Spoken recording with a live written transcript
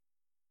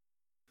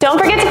Don't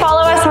forget to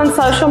follow us on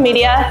social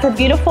media for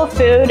beautiful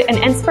food and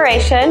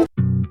inspiration.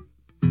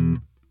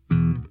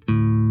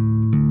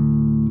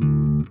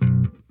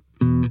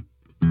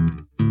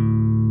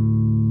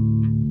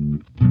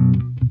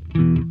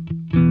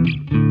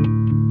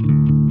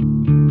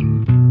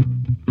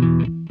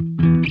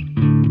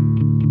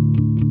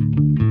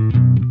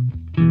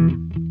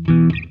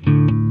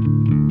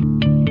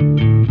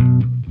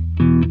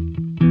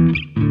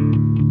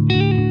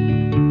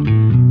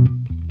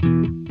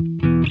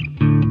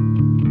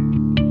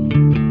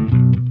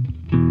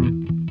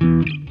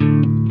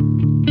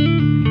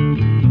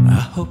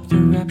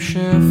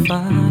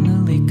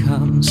 Finally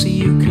come so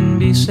you can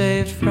be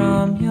saved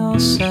from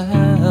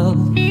yourself.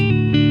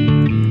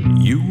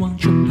 You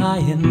want your pie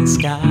in the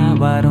sky,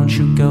 why don't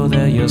you go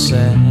there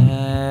yourself?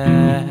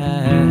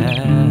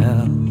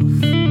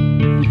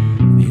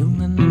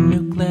 Feeling the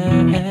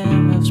nuclear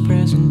air of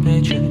prison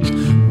paychecks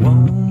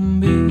won't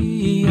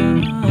be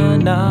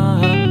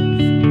enough.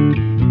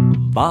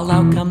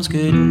 Fallout comes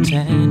good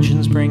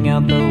intentions, bring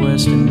out the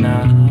worst in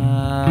us.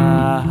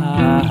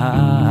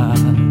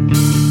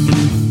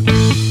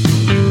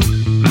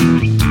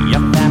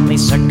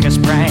 Circus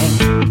prank,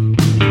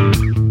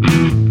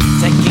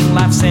 taking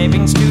life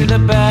savings to the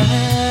bank.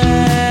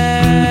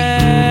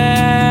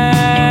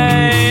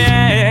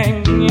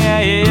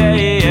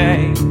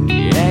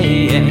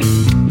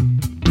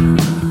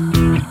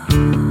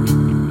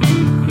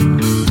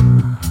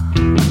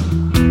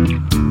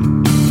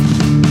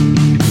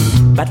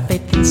 But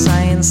faith in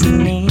science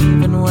and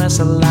even worse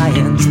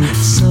alliance,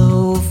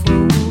 so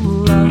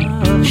full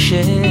of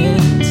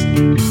shit.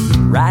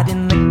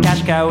 Riding the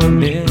cash cow, $1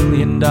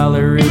 billion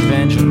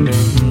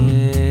evangelist.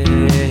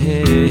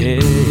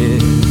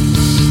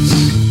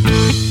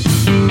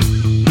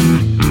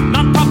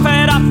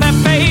 Non-profit off their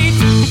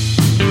faith,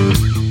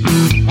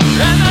 and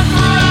then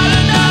run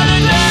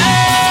another day.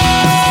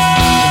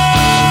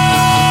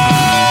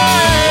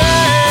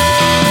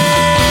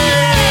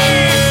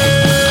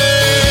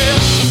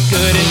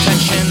 Good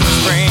intentions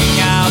bring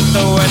out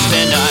the worst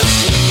in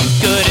us.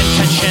 Good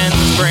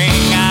intentions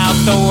bring out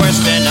the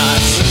worst in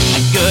us.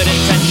 Good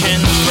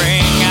intentions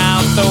bring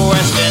out the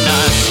worst in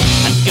us.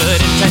 And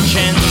good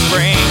intentions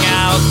bring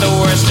out the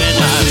worst in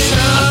us.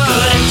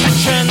 Good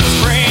intentions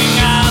bring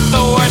out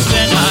the worst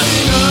in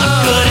us.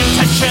 Good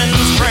intentions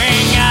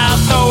bring out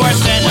the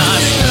worst in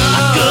us.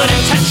 Good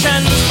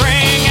intentions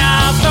bring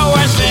out the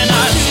worst in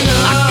us.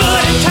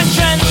 Good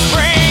intentions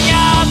bring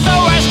out the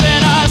worst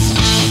in us.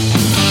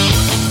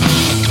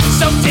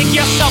 So dig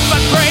yourself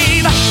a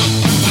grave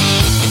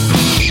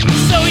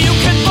so you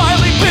can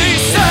finally be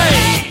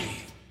saved.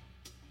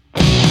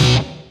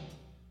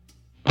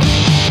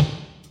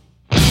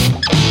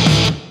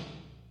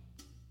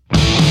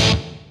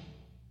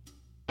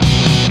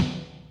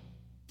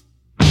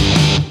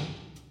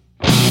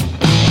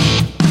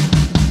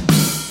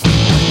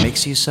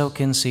 Makes you so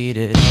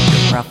conceited,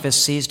 your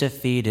prophecies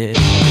defeated,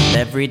 with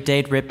every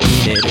date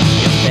repeated,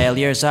 your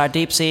failures are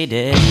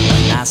deep-seated.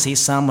 When I see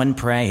someone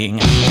praying,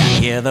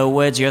 can't hear the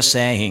words you're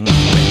saying,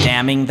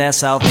 damning their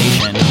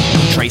salvation.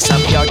 Trace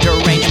up your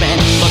derangement,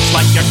 looks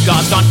like your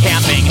God's gone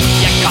camping,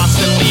 yet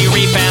constantly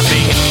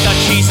revamping the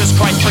Jesus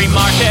Christ free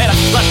market.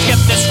 Let's get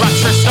this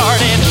rupture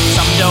started.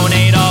 Some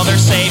donate all their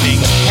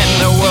savings and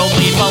their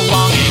worldly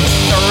belongings.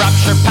 The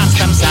rupture past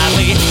them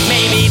sadly,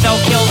 maybe they'll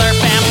kill their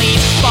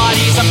families.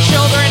 Bodies of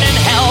children in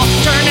hell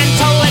turn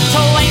into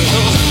little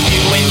angels.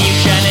 Doing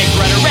eugenic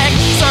rhetoric,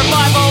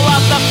 survival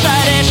of the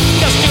fetish.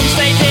 Cause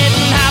doomsday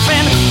didn't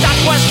happen, that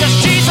was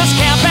just Jesus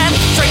camping.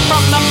 Straight from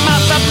the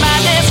mouth of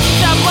madness,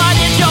 the blood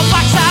is your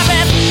Black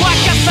Sabbath.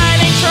 Like I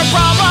said, ain't your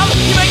problem.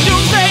 You make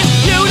doomsdays,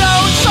 you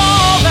don't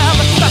solve them.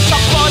 That's a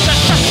floor,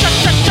 just shut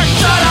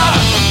up.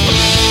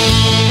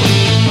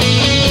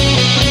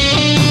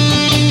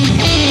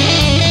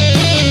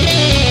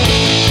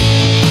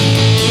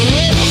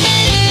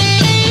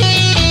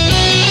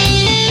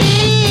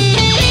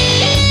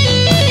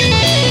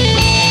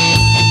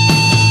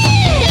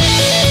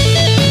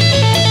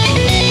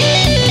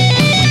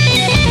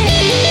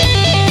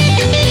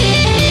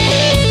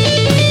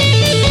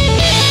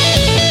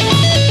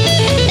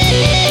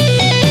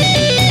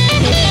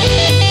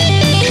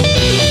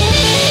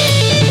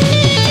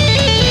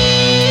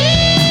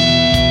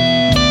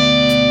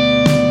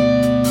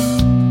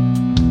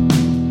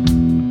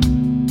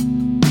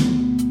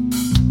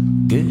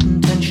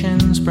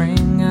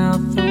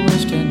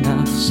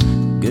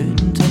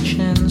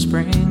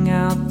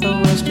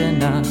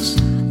 us.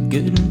 Good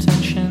intentions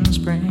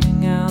bring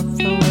out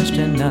the worst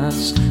in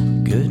us.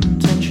 Good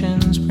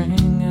intentions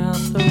bring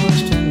out the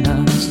worst in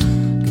us.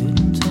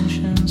 Good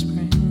intentions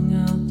bring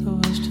out the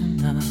worst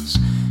in us.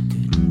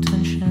 Good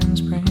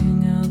intentions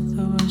bring out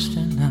the worst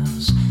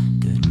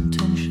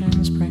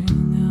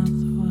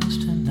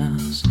in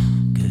us.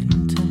 Good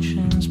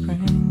intentions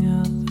bring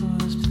out the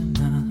worst in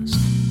us.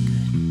 Good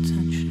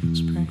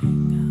intentions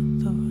bring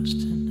out the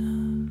worst in us.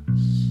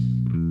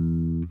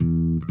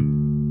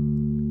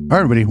 All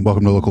right, everybody,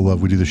 welcome to Local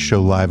Love. We do this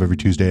show live every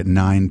Tuesday at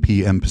 9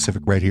 p.m.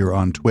 Pacific right here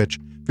on Twitch.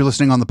 If you're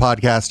listening on the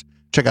podcast,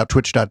 check out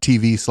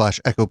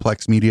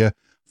twitch.tv/Echoplex Media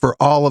for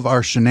all of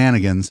our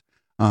shenanigans.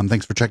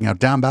 Thanks for checking out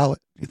Down Ballot.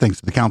 Thanks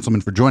to the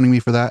councilman for joining me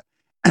for that.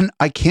 And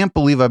I can't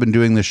believe I've been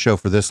doing this show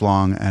for this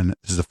long, and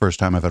this is the first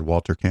time I've had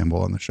Walter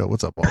Campbell on the show.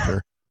 What's up,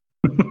 Walter?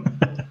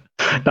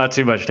 Not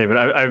too much, David.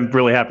 I'm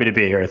really happy to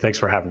be here. Thanks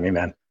for having me,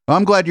 man. Well,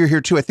 I'm glad you're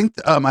here too. I think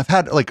I've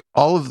had like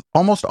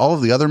almost all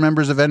of the other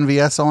members of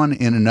NVS on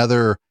in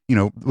another,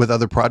 with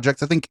other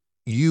projects. I think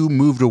you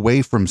moved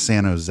away from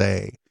San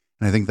Jose,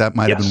 and I think that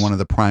might have been one of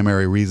the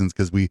primary reasons,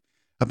 because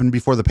up and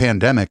before the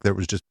pandemic, there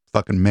was just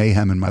fucking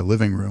mayhem in my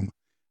living room,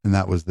 and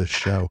that was this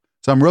show.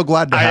 So I'm real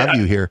glad to have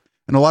you here.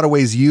 In a lot of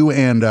ways, you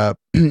and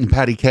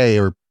Patty Kay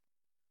are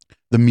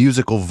the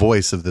musical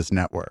voice of this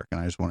network, and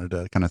I just wanted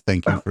to kind of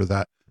thank you for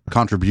that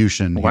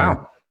contribution.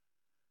 Wow.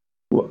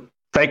 Well,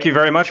 thank you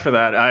very much for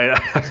that. I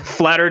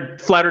flattered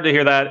to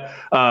hear that.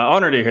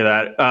 Honored to hear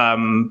that.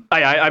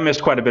 I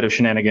missed quite a bit of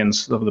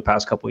shenanigans over the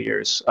past couple of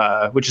years,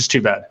 which is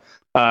too bad.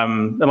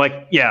 I'm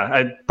like,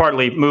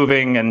 partly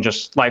moving and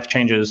just life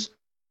changes.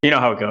 You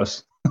know how it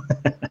goes.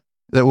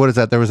 What is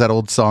that? There was that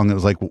old song that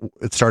was like,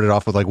 it started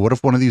off with like, what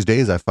if one of these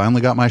days I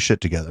finally got my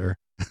shit together?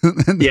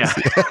 Yeah.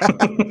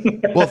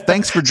 Well,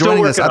 thanks for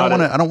joining us. I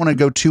don't want to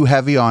go too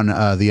heavy on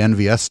the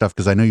NVS stuff,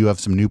 because I know you have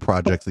some new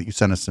projects that you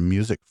sent us some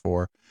music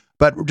for.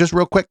 But just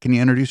real quick, can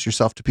you introduce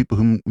yourself to people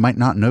who might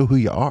not know who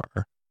you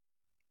are?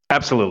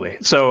 Absolutely.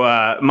 So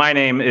my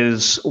name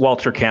is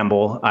Walter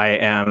Campbell. I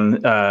am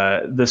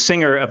the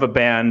singer of a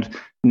band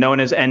known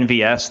as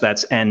NVS.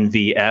 That's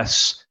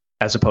NVS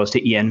as opposed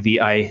to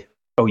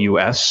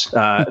ENVIOUS.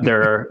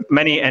 There are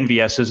many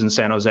NVSs in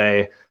San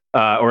Jose,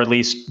 or at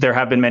least there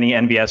have been many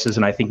NVSs,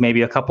 and I think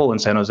maybe a couple in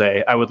San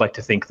Jose. I would like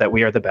to think that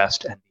we are the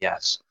best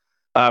NVS.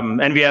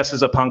 NVS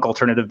is a punk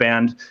alternative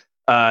band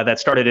that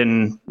started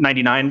in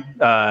 '99.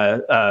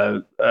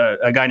 A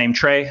guy named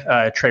Trey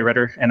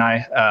Ritter, and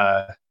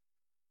I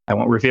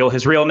won't reveal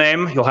his real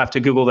name. You'll have to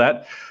Google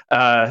that.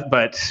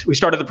 But we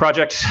started the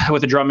project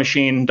with a drum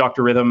machine,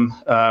 Dr. Rhythm,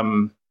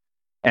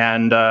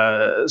 and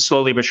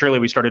slowly but surely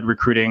we started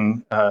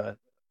recruiting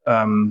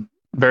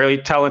very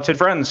talented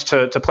friends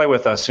to play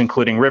with us,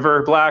 including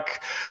River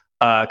Black,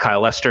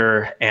 Kyle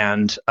Lester,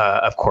 and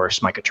of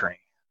course Mike Attorney.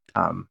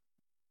 And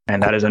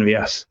that is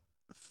NVS.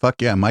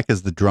 Fuck yeah, Mike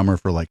is the drummer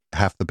for like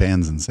half the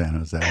bands in San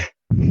Jose.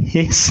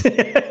 He's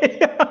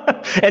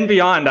and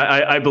beyond,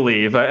 I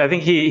believe. I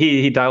think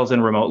he dials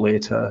in remotely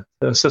to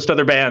assist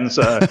other bands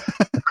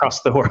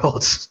across the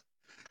world.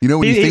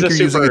 When you think you're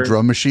using a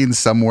drum machine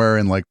somewhere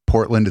in like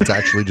Portland, it's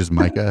actually just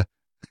Micah.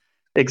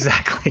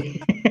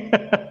 Exactly.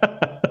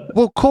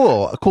 Well,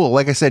 cool.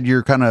 Like I said,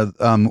 you're kind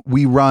of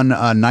we run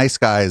Nice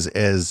Guys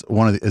as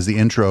as the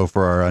intro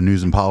for our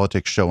news and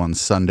politics show on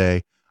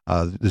Sunday.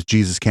 This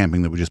Jesus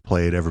Camping that we just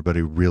played,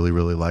 everybody really,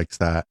 really likes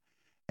that.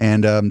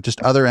 And just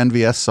other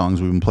NVS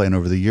songs we've been playing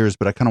over the years.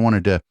 But I kind of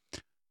wanted to,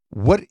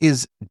 what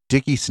is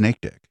Dickie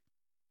Snake Dick?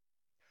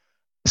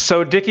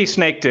 So Dickie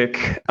Snake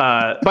Dick,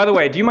 by the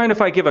way, do you mind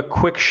if I give a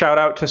quick shout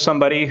out to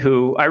somebody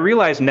who I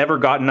realize never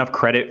got enough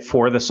credit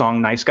for the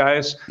song Nice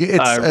Guys? Really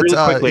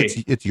quickly.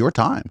 It's your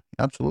time.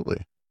 Absolutely.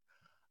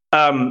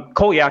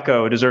 Cole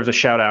Yacko deserves a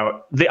shout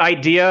out. The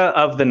idea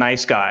of the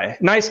Nice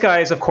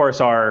Guys, of course,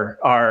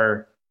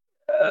 are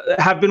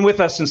have been with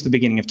us since the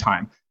beginning of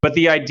time. But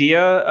the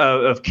idea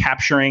of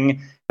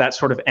capturing that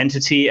sort of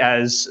entity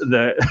as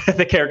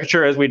the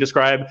caricature, as we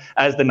describe,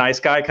 as the nice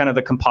guy, kind of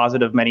the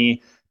composite of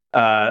many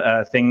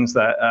things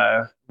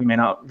that we may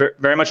not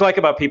very much like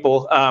about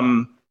people.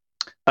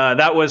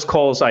 That was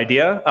Cole's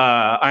idea.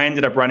 I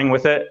ended up running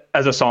with it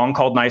as a song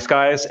called Nice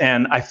Guys,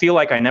 and I feel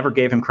like I never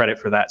gave him credit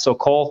for that. So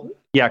Cole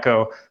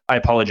Yacko, I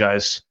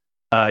apologize.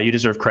 You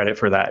deserve credit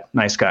for that.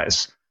 Nice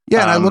Guys.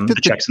 Yeah, and I looked at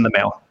the checks in the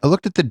mail. I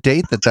looked at the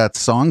date that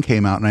song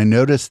came out, and I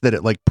noticed that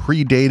it like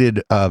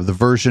predated the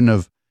version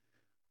of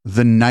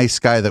the nice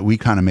guy that we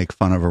kind of make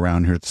fun of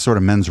around here. It's sort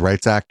of men's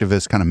rights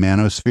activist, kind of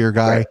manosphere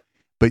guy. Right.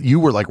 But you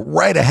were like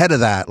right ahead of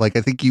that. Like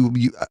I think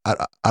I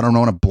don't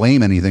want to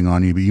blame anything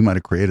on you, but you might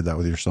have created that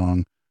with your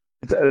song.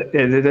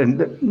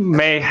 It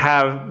may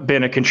have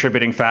been a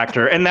contributing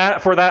factor, and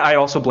for that I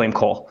also blame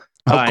Cole.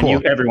 Oh, cool.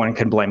 And everyone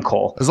can blame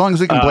Cole as long as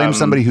we can blame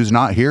somebody who's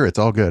not here. It's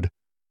all good.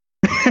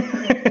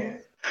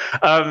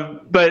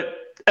 But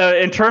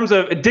in terms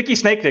of Dickie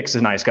Snake Dick is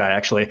a nice guy,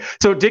 actually.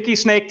 So Dickie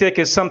Snake Dick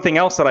is something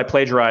else that I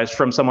plagiarized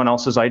from someone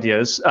else's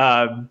ideas.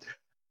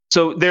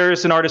 So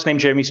there's an artist named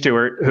Jamie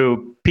Stewart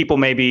who people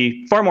may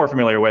be far more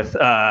familiar with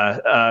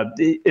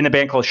in a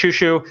band called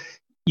Shushu.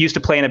 Used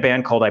to play in a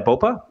band called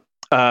Ibopa,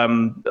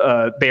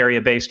 Bay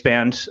Area-based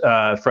band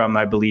from,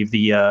 I believe,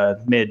 the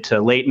mid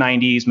to late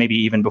 90s, maybe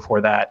even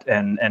before that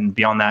and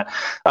beyond that.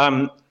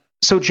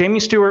 So Jamie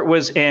Stewart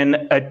was in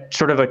a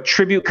sort of a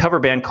tribute cover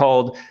band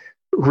called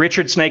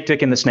Richard Snake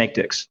Dick and the Snake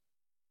Dicks.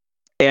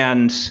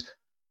 And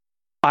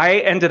I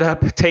ended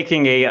up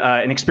taking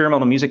an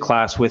experimental music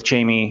class with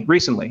Jamie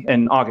recently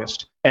in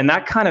August. And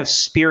that kind of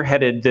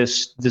spearheaded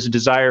this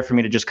desire for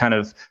me to just kind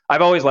of,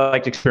 I've always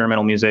liked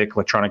experimental music,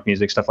 electronic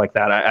music, stuff like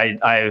that.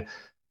 I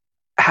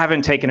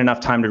haven't taken enough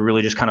time to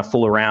really just kind of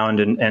fool around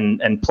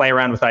and play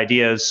around with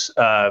ideas.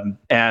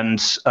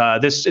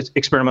 This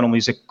experimental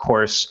music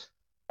course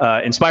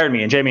inspired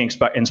me, and Jamie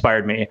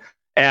inspired me.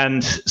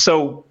 And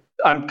so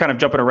I'm kind of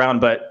jumping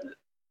around, but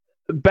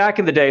back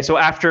in the day, so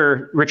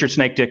after Richard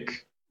Snakedick,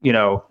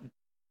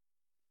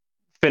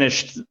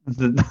 finished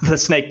the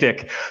Snake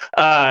Dick,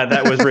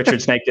 that was Richard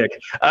Snakedick.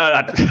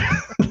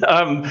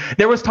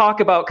 There was talk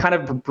about kind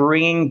of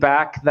bringing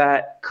back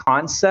that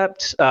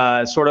concept,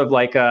 sort of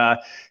like,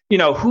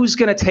 who's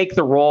going to take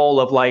the role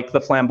of like the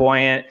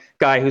flamboyant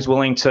guy who's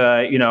willing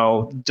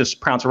to,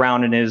 just prounce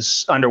around in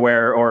his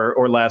underwear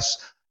or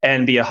less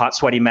and be a hot,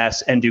 sweaty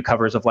mess and do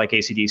covers of like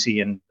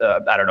AC/DC and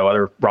I don't know,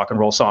 other rock and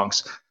roll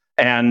songs.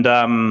 And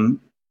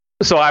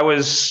so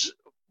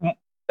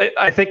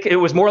I think it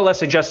was more or less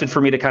suggested for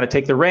me to kind of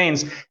take the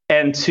reins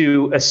and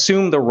to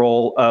assume the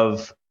role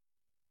of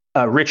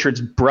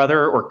Richard's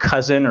brother or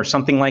cousin or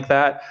something like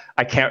that.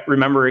 I can't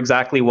remember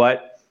exactly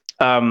what.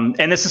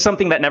 And this is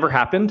something that never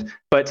happened,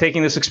 but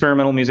taking this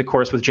experimental music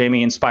course with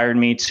Jamie inspired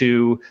me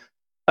to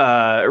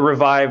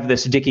revive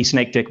this Dickie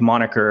Snakedick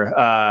moniker,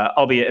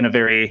 albeit in a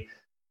very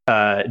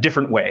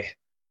different way.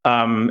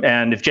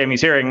 And if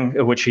Jamie's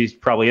hearing, which he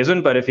probably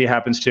isn't, but if he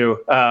happens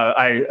to,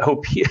 I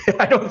hope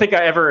I don't think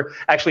I ever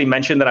actually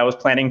mentioned that I was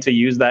planning to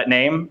use that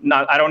name.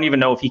 I don't even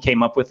know if he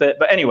came up with it,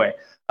 but anyway,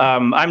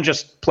 I'm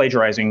just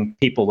plagiarizing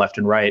people left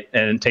and right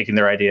and taking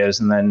their ideas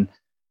and then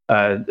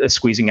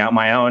squeezing out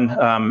my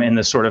own in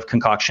this sort of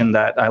concoction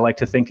that I like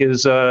to think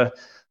is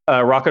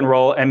rock and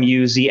roll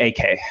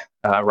MUZAK,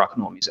 rock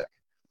and roll music.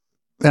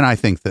 And I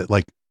think that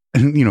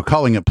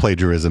calling it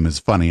plagiarism is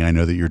funny. I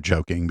know that you're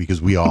joking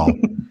because we all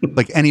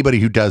like anybody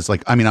who does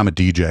I'm a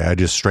DJ. I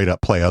just straight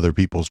up play other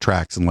people's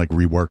tracks and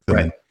rework them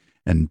right.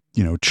 and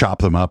chop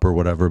them up or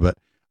whatever. But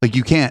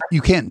you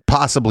can't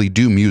possibly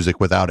do music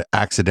without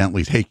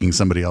accidentally taking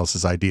somebody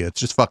else's idea. It's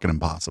just fucking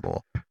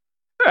impossible.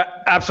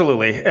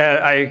 Absolutely.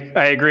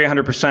 I agree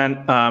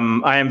 100%.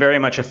 I am very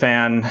much a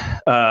fan.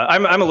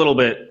 I'm a little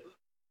bit,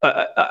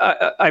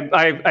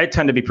 I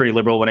tend to be pretty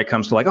liberal when it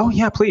comes to oh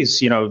yeah, please,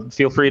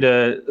 feel free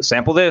to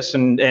sample this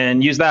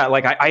and use that.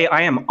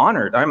 I am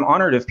honored. I'm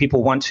honored if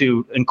people want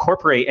to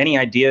incorporate any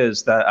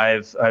ideas that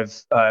I've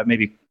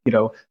maybe,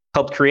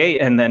 helped create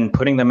and then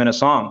putting them in a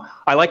song.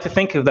 I like to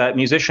think of that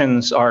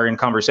musicians are in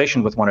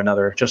conversation with one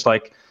another, just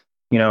like,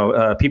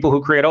 people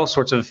who create all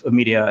sorts of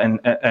media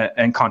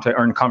and content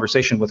are in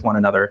conversation with one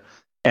another.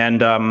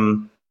 And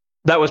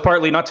that was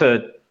partly, not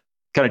to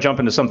kind of jump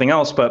into something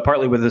else, but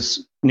partly with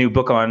this new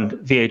Book on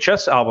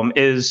VHS album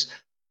is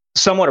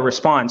somewhat a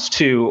response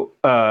to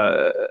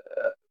a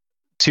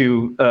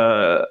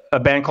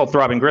band called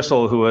Throbbing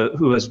Gristle,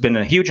 who has been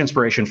a huge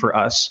inspiration for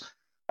us.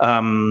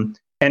 And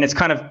it's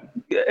kind of,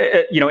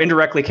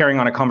 indirectly carrying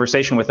on a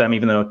conversation with them,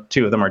 even though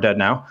two of them are dead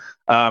now.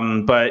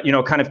 But,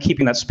 kind of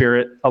keeping that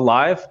spirit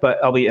alive,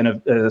 but albeit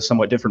in a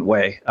somewhat different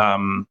way,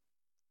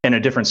 in a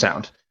different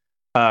sound.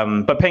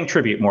 But paying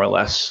tribute, more or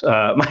less.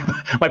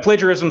 My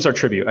plagiarisms are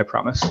tribute, I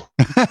promise.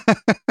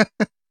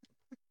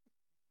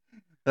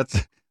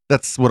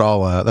 That's what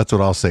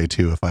I'll say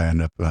too if I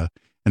end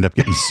up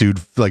getting sued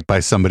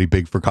by somebody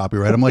big for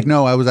copyright. I'm like,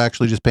 no, I was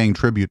actually just paying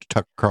tribute to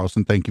Tucker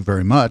Carlson. Thank you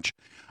very much.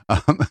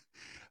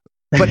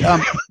 But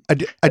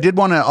I did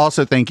want to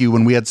also thank you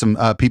when we had some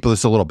people.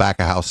 This is a little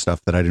back of house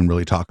stuff that I didn't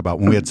really talk about.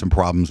 When we had some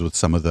problems with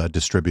some of the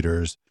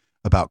distributors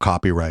about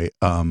copyright,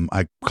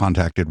 I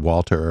contacted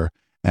Walter.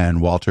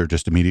 And Walter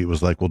just immediately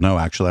was like, well, no,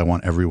 actually, I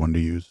want everyone to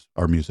use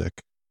our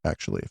music,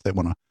 actually, if they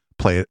want to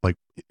play it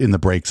in the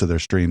breaks of their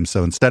streams.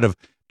 So instead of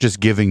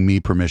just giving me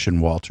permission,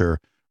 Walter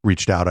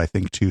reached out, I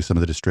think, to some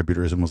of the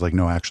distributors and was like,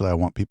 no, actually, I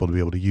want people to be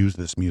able to use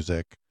this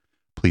music.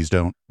 Please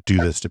don't do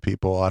this to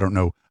people. I don't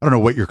know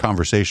what your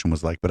conversation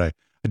was like, but I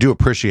do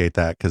appreciate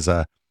that because,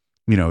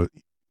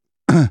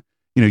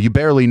 you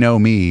barely know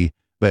me.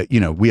 But,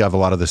 we have a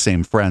lot of the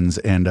same friends,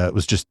 and it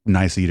was just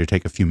nice of you to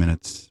take a few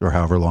minutes or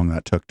however long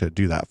that took to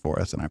do that for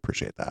us, and I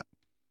appreciate that.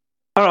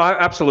 Oh,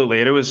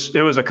 absolutely. It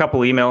was a couple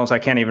emails. I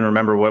can't even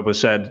remember what was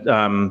said.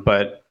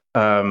 But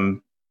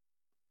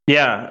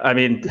yeah, I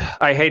mean,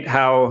 I hate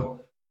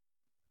how,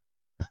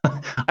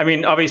 I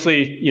mean,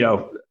 obviously,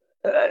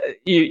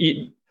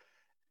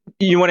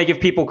 you want to give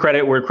people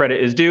credit where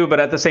credit is due, but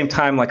at the same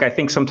time, I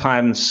think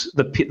sometimes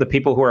the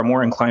people who are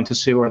more inclined to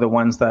sue are the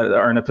ones that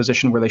are in a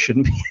position where they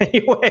shouldn't be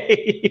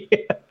anyway.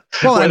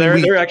 Well,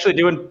 they're actually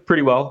doing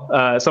pretty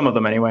well. Some of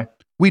them anyway.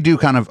 We do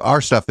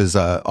our stuff is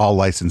all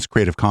licensed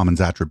Creative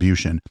Commons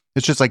attribution.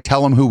 It's just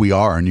tell them who we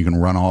are and you can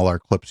run all our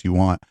clips you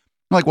want.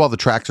 While the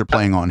tracks are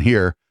playing on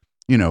here,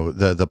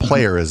 the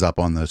player is up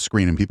on the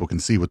screen and people can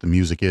see what the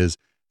music is.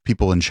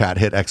 People in chat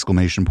hit !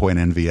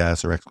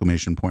 NVS or !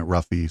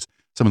 Ruffies.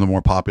 Some of the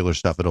more popular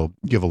stuff, it'll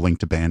give a link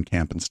to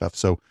Bandcamp and stuff.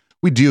 So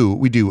we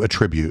do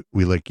attribute.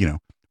 We we're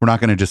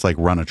not going to just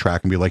run a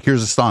track and be like,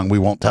 here's a song. We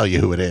won't tell you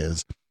who it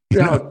is.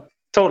 No,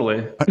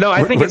 totally. No,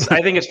 I think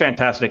it's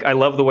fantastic. I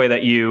love the way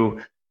that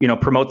you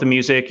promote the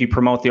music, you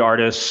promote the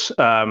artists.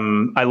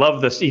 I love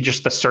this,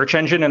 just the search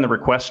engine and the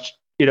request,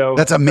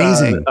 that's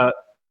amazing.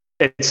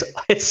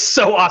 It's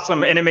so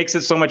awesome, and it makes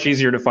it so much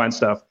easier to find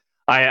stuff.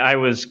 I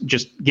was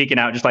just geeking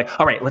out, just like,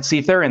 all right, let's see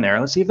if they're in there.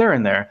 Let's see if they're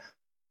in there.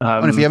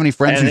 And if you have any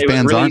friends whose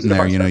bands really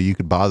aren't in there, you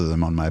could bother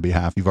them on my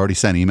behalf. You've already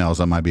sent emails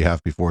on my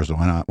behalf before, so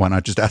why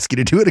not just ask you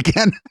to do it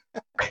again?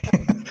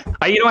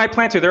 I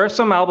plan to. There are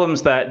some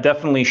albums that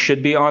definitely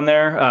should be on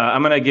there.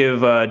 I'm going to give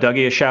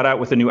Dougie a shout out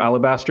with the new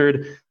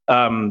Alabastard.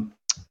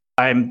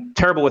 I'm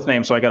terrible with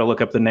names, so I got to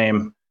look up the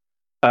name.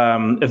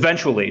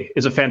 Eventually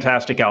is a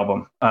fantastic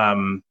album.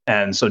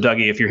 And so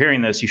Dougie, if you're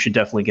hearing this, you should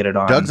definitely get it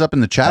on. Doug's up in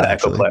the chat,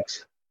 actually.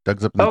 Echoplex.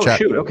 Doug's up in the chat.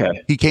 Oh, shoot,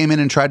 okay. He came in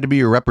and tried to be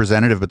your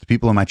representative, but the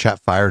people in my chat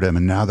fired him,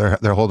 and now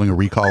they're holding a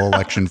recall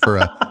election for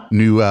a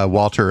new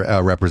Walter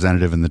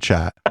representative in the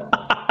chat.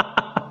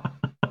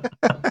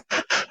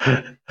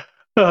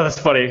 Oh, that's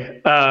funny.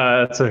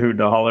 It's a hoot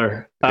and a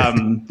holler.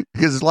 Because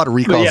there's a lot of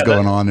recalls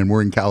going on, and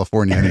we're in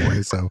California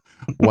anyway, so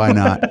why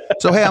not?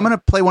 So, hey, I'm going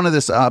to play I'm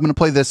going to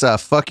play this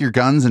Fuck Your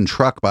Guns and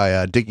Truck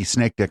by Dickie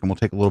Snake Dick, and we'll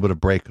take a little bit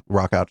of break,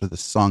 rock out to this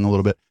song a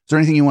little bit. Is there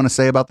anything you want to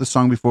say about this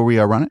song before we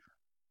run it?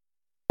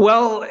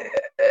 Well,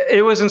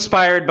 it was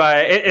inspired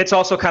by, it's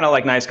also kind of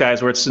like Nice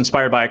Guys, where it's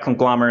inspired by a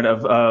conglomerate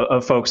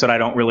of folks that I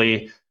don't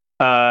really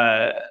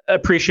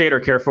appreciate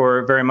or care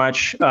for very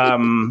much.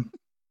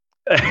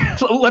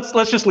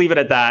 Let's just leave it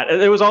at that.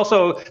 It was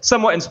also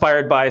somewhat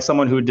inspired by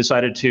someone who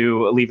decided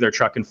to leave their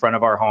truck in front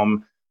of our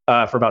home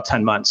for about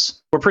 10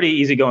 months. We're pretty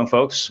easygoing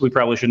folks. We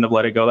probably shouldn't have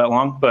let it go that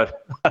long,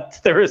 but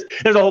there's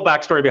a whole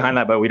backstory behind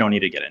that, but we don't need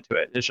to get into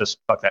it. It's just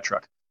fuck that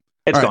truck.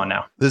 It's gone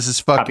now. This is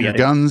Fuck Your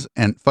Guns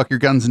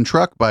and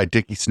Truck by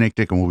Dickie Snake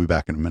Dick, and we'll be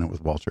back in a minute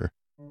with Walter.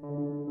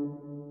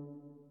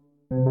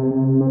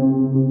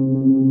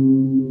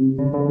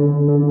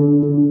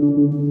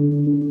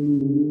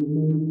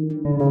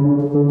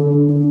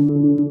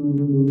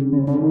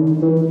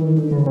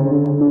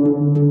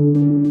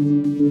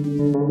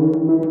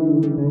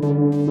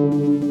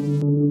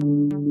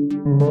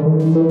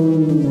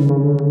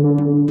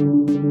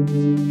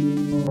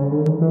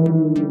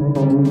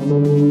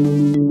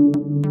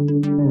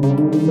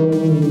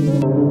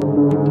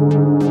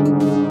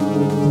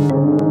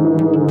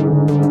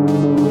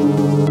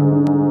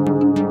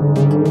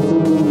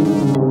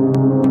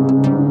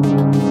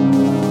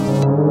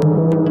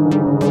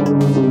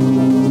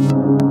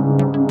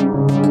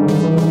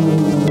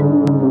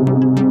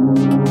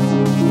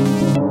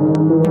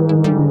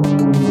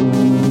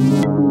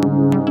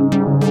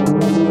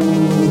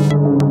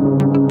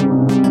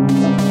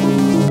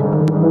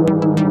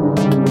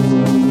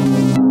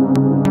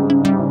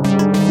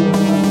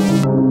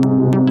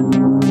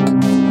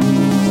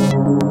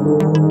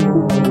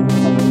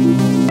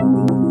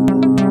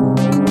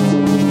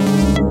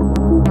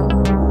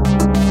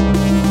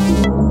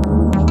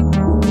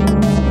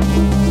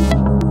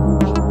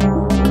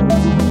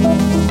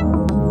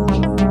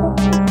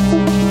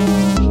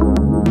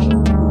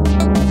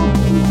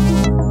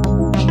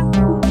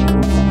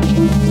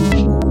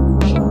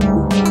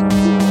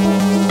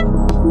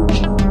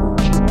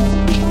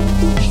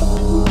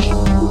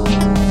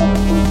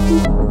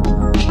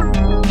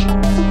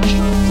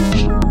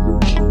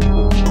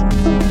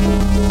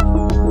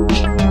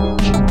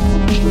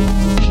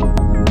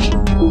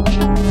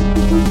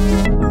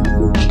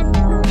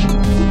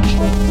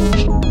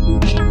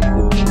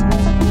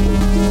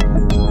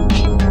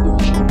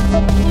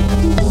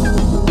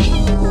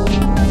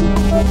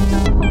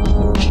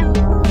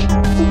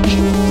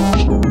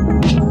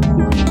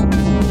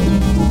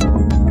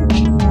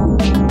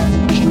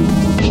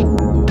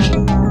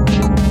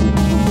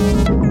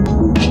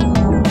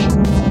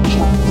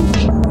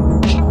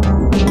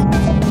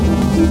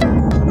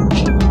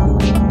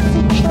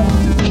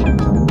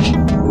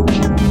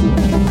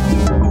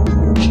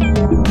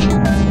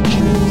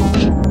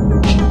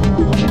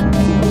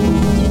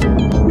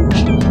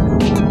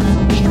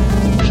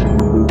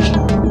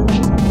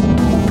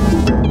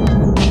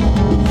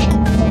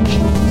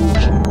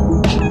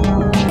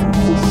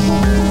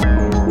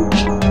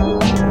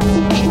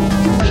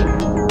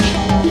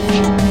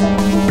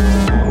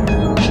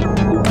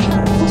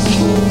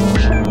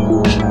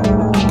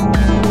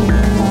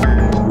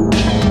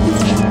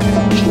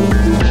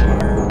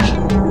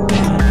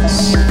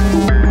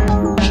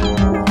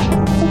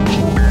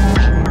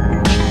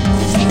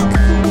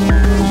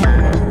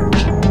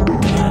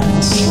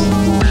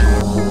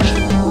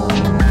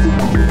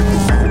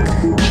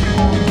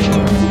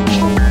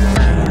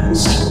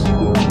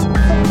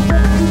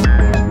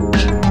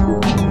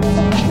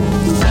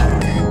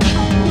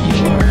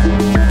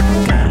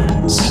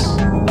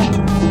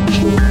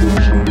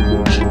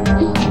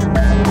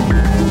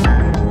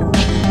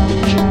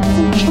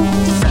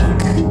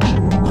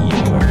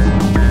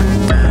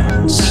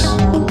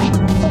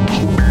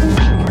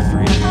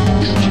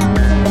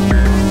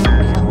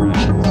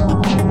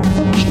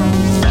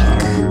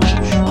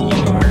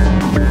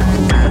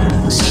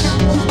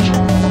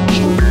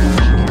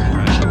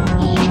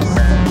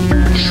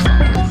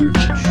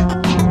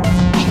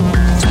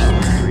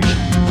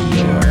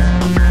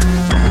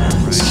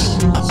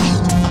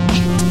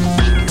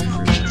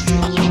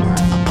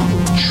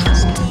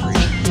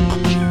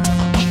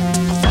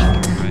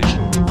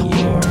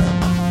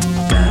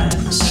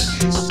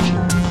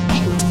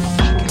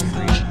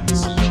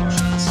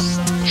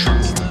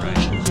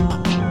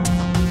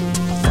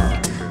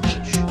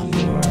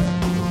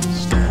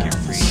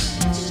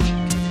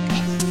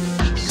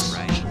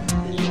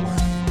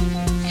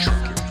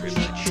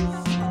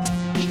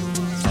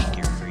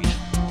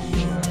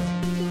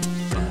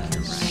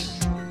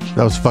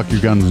 That was Fuck Your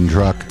Guns and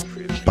Truck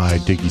by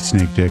Diggy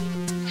Snake Dick.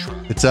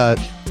 It's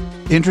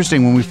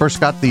interesting. When we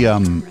first got the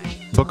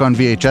book on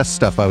VHS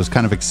stuff, I was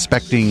kind of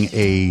expecting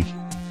a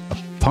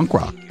punk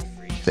rock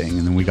thing,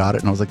 and then we got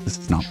it and I was like, this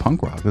is not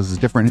punk rock, this is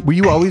different. Were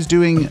you always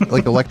doing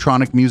like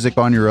electronic music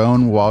on your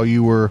own while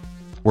you were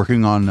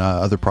working on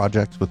other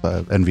projects with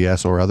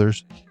NVS or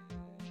others?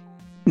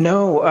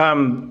 No,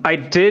 I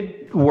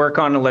did work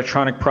on an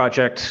electronic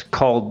project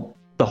called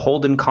the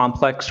Holden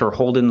Complex or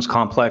Holden's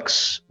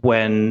Complex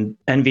when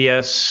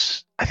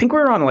NVS, I think we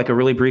were on like a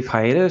really brief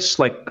hiatus,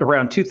 like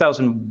around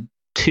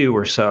 2002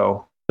 or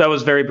so. That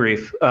was very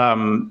brief.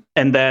 And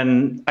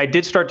then I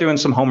did start doing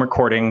some home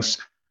recordings,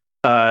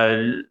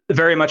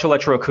 very much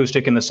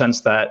electroacoustic in the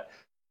sense that,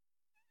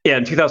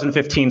 in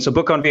 2015, so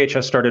Book on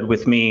VHS started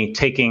with me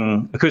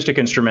taking acoustic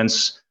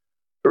instruments,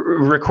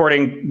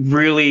 recording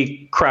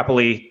really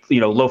crappily,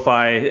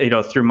 lo-fi,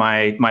 through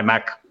my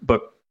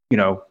MacBook,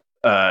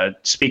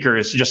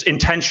 speakers, just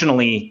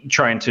intentionally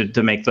trying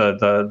to make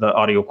the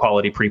audio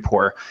quality pretty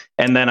poor.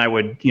 And then I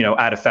would,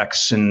 add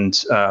effects and,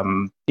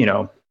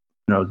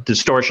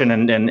 distortion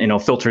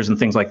and filters and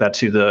things like that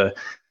to the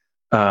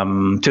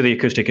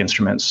acoustic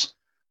instruments.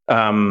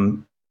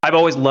 I've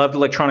always loved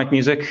electronic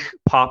music,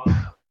 pop,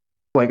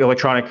 like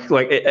electronic,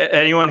 like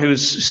anyone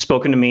who's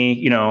spoken to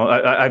me,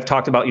 I've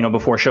talked about,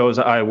 before shows,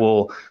 I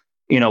will,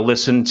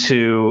 listen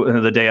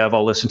to the day of,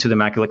 I'll listen to the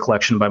Immaculate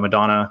Collection by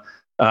Madonna.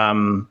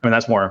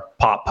 That's more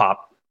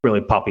pop,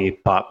 really poppy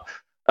pop.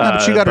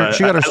 But she got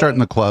her start in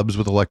the clubs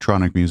with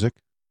electronic music.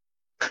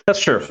 That's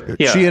true.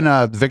 Yeah. She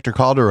and Victor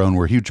Calderone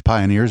were huge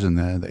pioneers in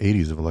the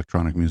 80s of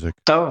electronic music.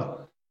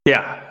 Oh,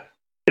 yeah.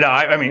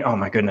 Oh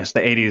my goodness, the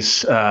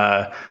 80s,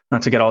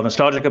 not to get all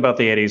nostalgic about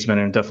the 80s, but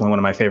definitely one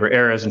of my favorite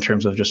eras in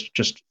terms of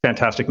just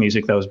fantastic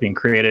music that was being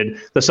created.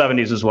 The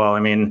 70s as well.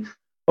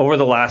 Over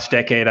the last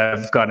decade,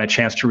 I've gotten a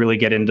chance to really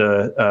get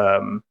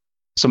into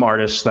some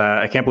artists that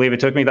I can't believe it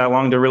took me that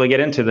long to really get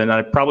into them.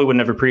 I probably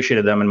wouldn't have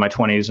appreciated them in my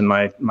 20s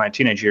and my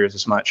teenage years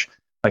as much,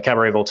 like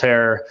Cabaret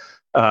Voltaire,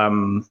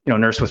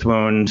 Nurse with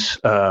Wound,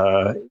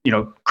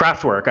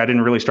 Kraftwerk. I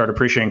didn't really start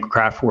appreciating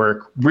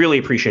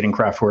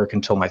Kraftwerk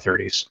until my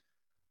 30s.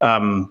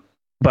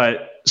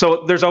 But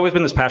so there's always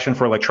been this passion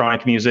for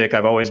electronic music.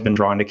 I've always been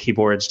drawn to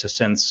keyboards, to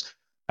synths.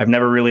 I've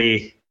never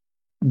really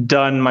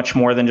done much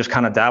more than just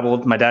kind of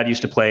dabbled. My dad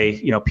used to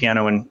play,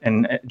 piano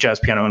and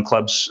jazz piano in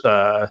clubs,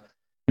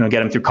 get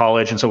him through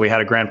college. And so we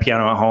had a grand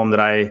piano at home that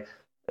I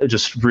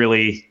just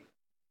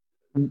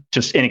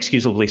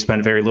inexcusably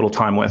spent very little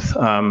time with.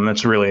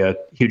 It's really a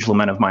huge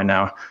lament of mine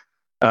now.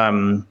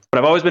 But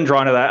I've always been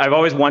drawn to that. I've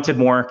always wanted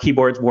more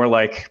keyboards, more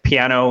like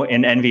piano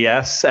in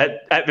NVS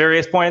at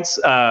various points.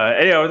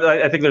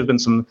 I think there's been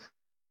some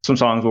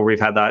songs where we've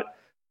had that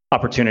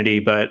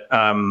opportunity, but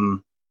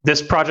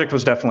this project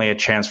was definitely a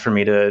chance for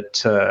me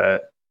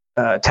to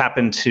tap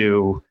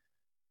into.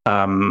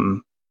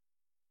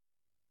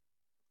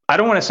 I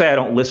don't want to say I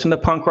don't listen to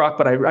punk rock,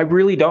 but I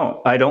really don't.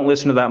 I don't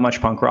listen to that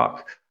much punk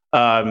rock.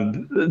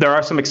 There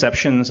are some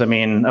exceptions. I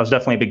was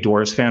definitely a big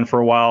Doors fan for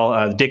a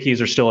while. The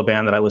Dickies are still a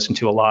band that I listen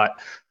to a lot.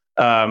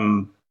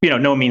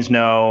 No Means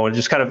No.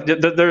 Just kind of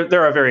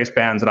there are various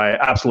bands that I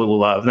absolutely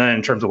love. And then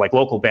in terms of like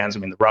local bands,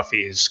 the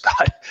Ruffies.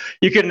 God,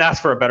 you couldn't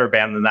ask for a better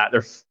band than that.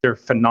 They're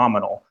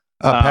phenomenal.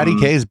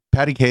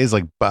 Patty Kay's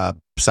like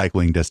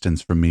cycling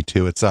distance from me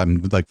too.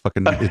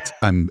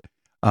 I'm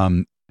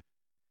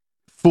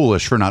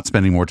foolish for not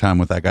spending more time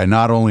with that guy.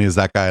 Not only is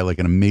that guy like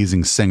an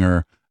amazing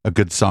singer, a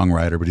good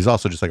songwriter, but he's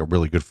also just like a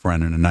really good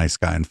friend and a nice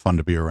guy and fun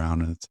to be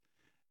around. And it's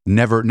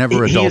never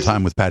a dull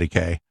time with Patty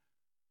Kay.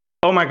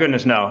 Oh my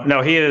goodness,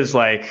 no, he is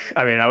like.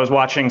 I was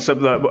watching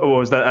what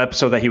was the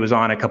episode that he was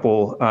on a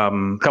couple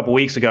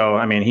weeks ago.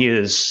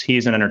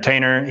 He's an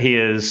entertainer. He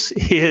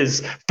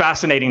is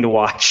fascinating to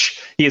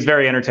watch. He is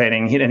very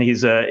entertaining, and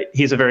he's a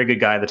very good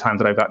guy. The times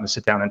that I've gotten to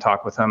sit down and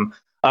talk with him,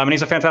 and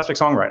he's a fantastic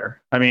songwriter.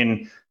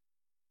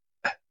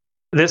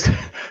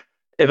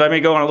 If I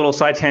may go on a little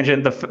side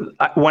tangent,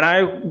 when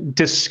I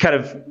just kind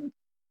of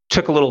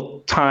took a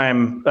little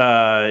time,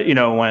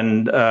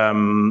 when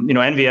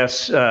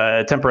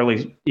NVS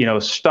temporarily,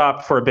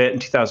 stopped for a bit in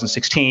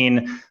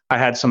 2016, I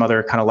had some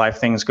other kind of life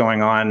things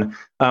going on.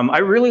 I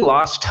really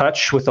lost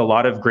touch with a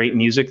lot of great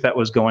music that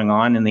was going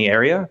on in the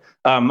area.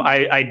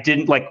 I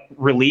didn't like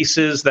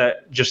releases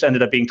that just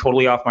ended up being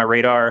totally off my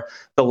radar.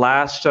 The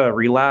last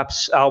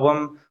Relapse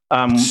album,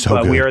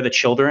 We Are the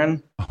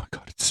Children. Oh my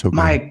God, it's so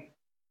good.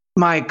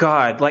 My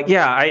God,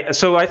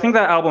 so I think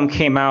that album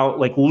came out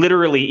like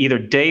literally either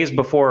days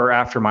before or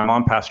after my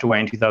mom passed away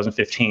in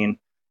 2015.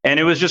 And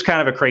it was just kind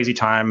of a crazy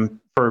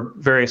time for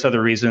various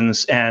other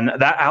reasons. And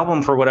that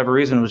album, for whatever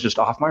reason, was just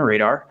off my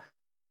radar.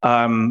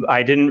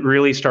 I didn't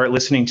really start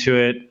listening to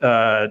it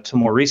till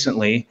more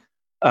recently.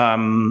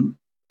 I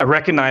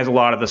recognize a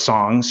lot of the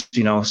songs,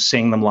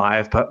 sing them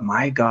live, but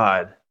my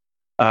God.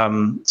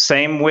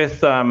 Same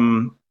with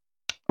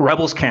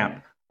Rebels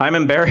Camp. I'm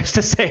embarrassed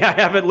to say I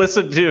haven't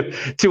listened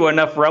to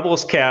enough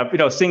Rebels Camp,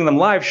 seeing them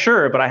live,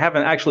 sure, but I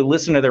haven't actually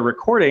listened to their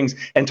recordings.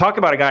 And talk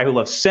about a guy who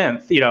loves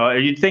synth.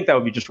 You'd think that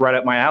would be just right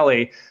up my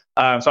alley.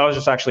 So I was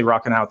just actually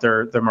rocking out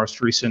their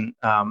most recent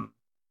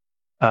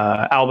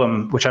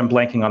album, which I'm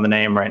blanking on the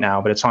name right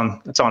now, but it's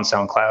on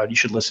SoundCloud. You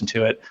should listen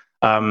to it.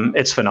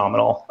 It's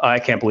phenomenal. I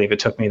can't believe it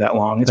took me that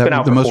long. It's been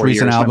out for 4 years. The most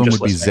recent album would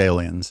be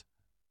Zalians.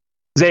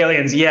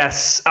 Zalians,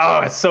 yes.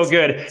 Oh, it's so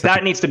good.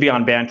 That needs to be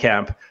on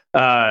Bandcamp.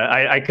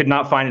 I could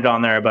not find it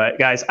on there, but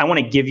guys, I want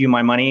to give you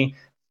my money.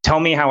 Tell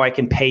me how I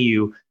can pay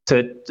you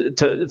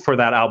for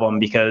that album,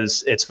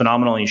 because it's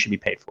phenomenal and you should be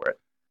paid for it.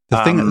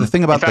 The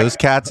thing about those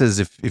cats is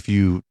if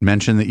you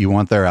mention that you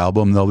want their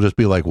album, they'll just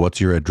be like, "What's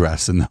your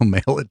address?" and they'll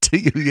mail it to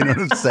you. You know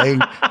what I'm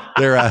saying?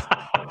 They're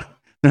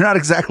not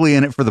exactly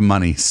in it for the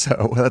money.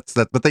 So that's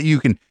that. But that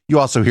you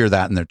also hear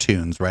that in their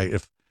tunes, right?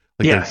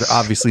 They're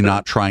obviously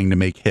not trying to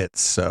make hits.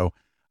 So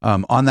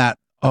on that,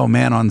 on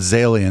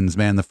Zalians,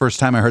 man, the first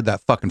time I heard that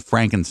fucking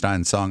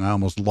Frankenstein song, I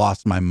almost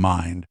lost my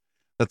mind.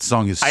 That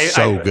song is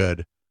so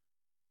good.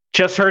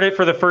 Just heard it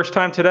for the first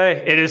time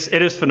today. It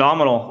is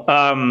phenomenal.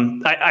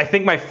 I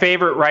think my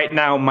favorite right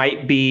now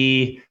might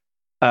be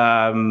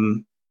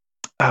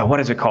what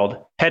is it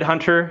called?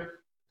 Headhunter.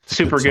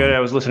 Super good. I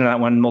was listening to that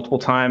one multiple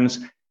times.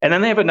 And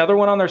then they have another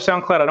one on their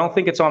SoundCloud. I don't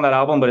think it's on that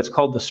album, but it's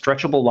called The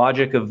Stretchable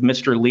Logic of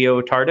Mr.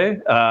 Leo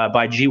Tarde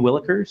by G.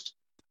 Willikers.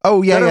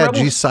 Oh, yeah.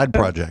 G's side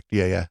project.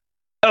 Yeah.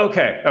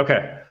 Okay.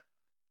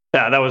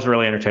 Yeah, that was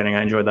really entertaining.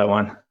 I enjoyed that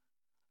one.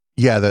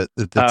 Yeah,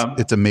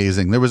 it's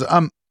amazing. There was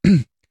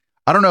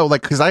I don't know,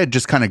 because I had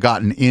just kind of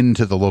gotten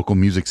into the local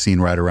music scene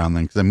right around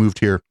then, because I moved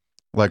here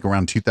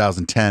around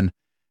 2010,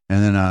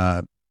 and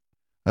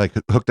then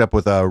hooked up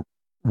with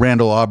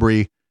Randall Aubrey,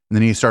 and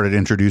then he started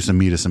introducing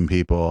me to some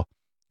people,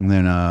 and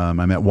then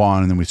I met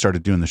Juan, and then we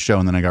started doing the show,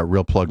 and then I got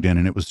real plugged in,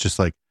 and it was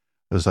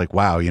like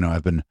wow,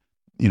 I've been,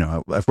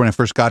 when I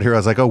first got here, I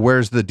was like, oh,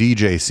 where's the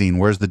DJ scene?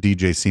 Where's the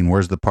DJ scene?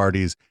 Where's the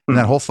parties? And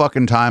that whole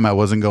fucking time I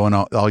wasn't going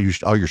all your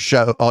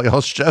shows,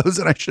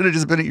 and I should have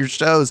just been at your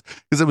shows,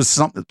 because it was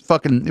something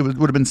would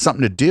have been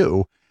something to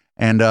do.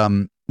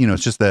 And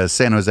it's just the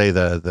San Jose,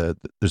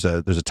 there's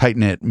a tight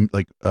knit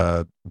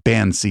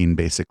band scene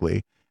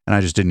basically, and I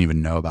just didn't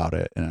even know about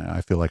it, and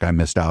I feel like I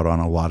missed out on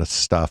a lot of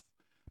stuff.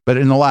 But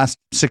in the last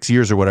 6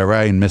 years or whatever,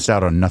 I missed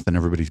out on nothing.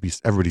 Everybody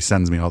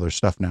sends me all their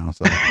stuff now,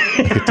 so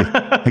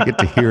I get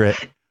to hear it.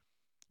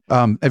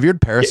 Have you heard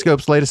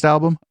Periscope's latest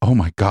album? Oh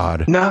my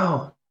God!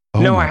 No,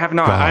 I have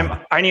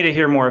not. I need to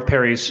hear more of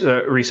Perry's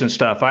recent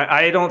stuff.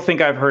 I don't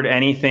think I've heard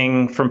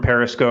anything from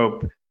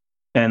Periscope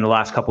in the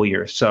last couple of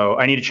years, so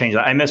I need to change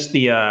that. I missed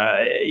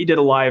they did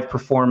a live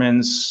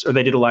performance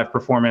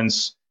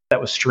that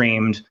was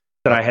streamed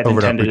that I had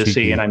intended to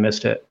see, and I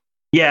missed it.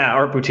 Yeah,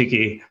 Art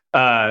Boutique,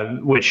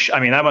 which,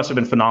 that must have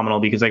been phenomenal,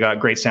 because they got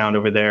great sound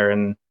over there,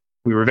 and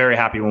we were very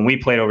happy when we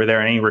played over there.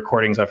 And any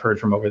recordings I've heard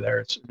from over there,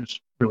 it's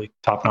really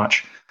top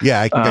notch.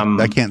 Yeah,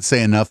 I can't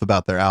say enough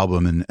about their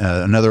album. And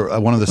another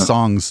one of the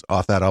songs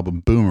off that album,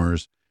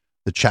 Boomers,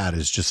 the chat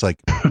is just like,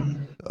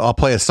 I'll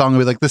play a song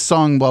and be like, this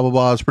song, blah blah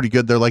blah, is pretty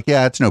good. They're like,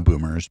 yeah, it's no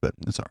Boomers, but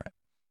it's all right.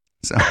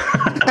 So.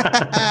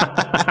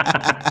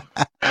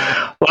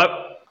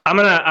 Well, I'm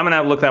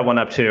gonna look that one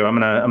up too. I'm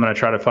gonna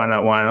try to find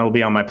that one. It'll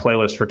be on my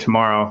playlist for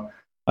tomorrow.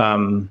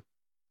 So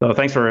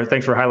thanks for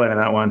highlighting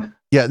that one.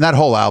 Yeah, and that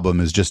whole album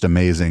is just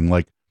amazing.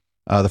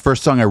 The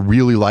first song I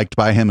really liked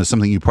by him is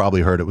something you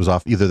probably heard. It was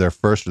off either their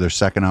first or their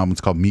second album.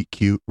 It's called Meet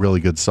Cute. Really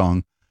good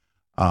song.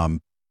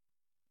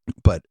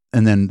 But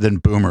then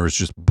Boomers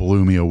just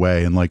blew me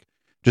away, and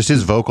just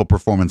his vocal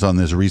performance on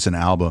this recent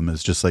album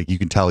is just you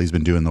can tell he's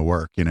been doing the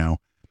work.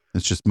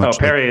 It's just much.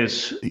 Perry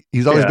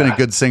he's always been a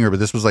good singer, but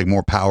this was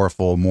more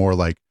powerful, more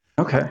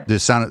okay.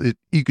 This sounded.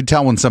 You could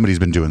tell when somebody's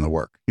been doing the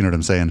work. You know what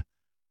I'm saying?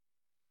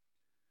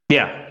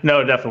 Yeah,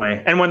 no,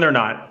 definitely. And when they're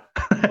not.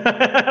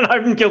 And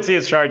I've been guilty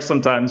as charged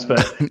sometimes, but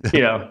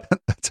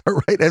that's all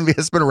right. NVS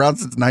has been around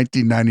since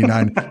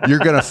 1999. You're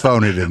gonna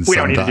phone it in. We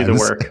don't need to do the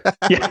work.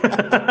 Yeah.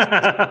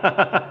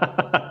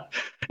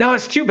 No,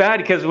 it's too bad,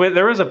 because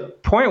there was a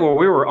point where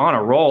we were on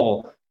a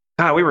roll.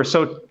 God, we were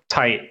so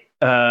tight,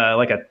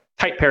 like a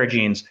tight pair of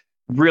jeans.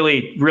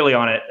 Really, really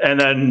on it. And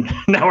then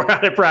now we're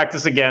out of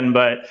practice again.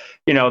 But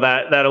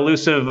that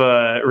elusive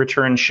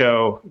return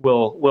show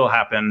will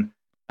happen.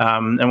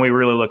 And we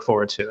really look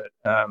forward to it.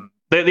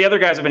 The other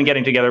guys have been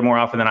getting together more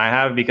often than I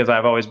have, because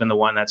I've always been the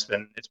one it's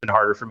been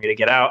harder for me to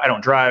get out. I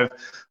don't drive,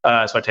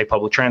 so I take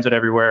public transit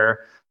everywhere.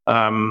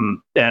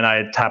 And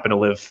I happen to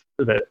live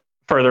a bit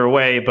further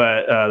away,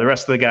 but the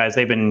rest of the guys,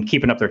 they've been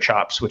keeping up their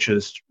chops, which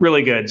is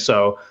really good.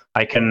 So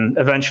I can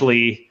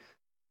eventually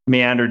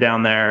meander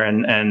down there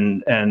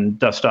and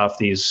dust off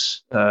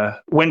these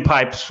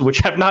windpipes, which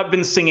have not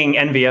been singing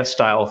NVS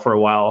style for a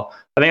while.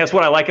 I think that's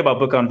what I like about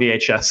Book on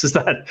VHS, is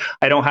that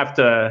I don't have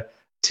to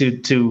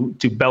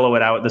bellow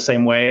it out the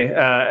same way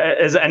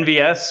as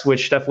NVS,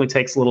 which definitely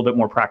takes a little bit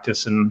more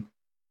practice and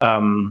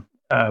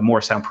more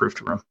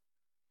soundproofed room.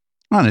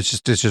 And it's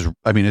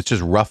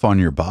just rough on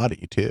your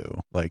body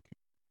too.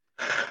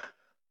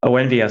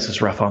 NVS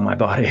is rough on my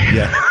body.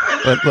 Yeah.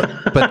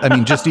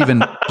 But just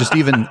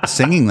even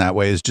singing that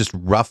way is just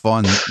rough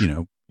on,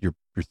 your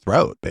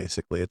throat,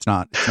 basically. It's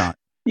not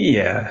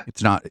Yeah.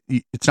 It's not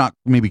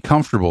maybe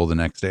comfortable the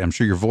next day. I'm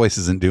sure your voice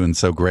isn't doing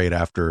so great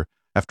after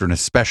an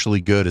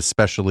especially good,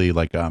 especially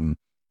like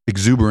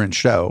exuberant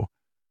show.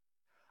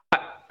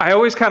 I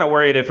always kind of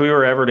worried if we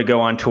were ever to go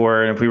on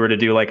tour and if we were to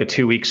do like a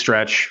 2-week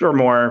stretch or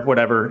more,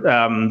 whatever,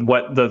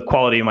 what the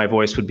quality of my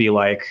voice would be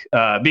like,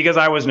 because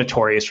I was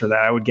notorious for that.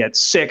 I would get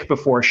sick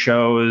before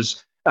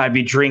shows. I'd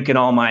be drinking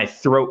all my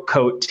throat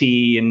coat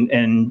tea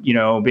and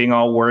being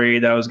all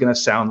worried that I was going to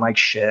sound like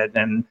shit.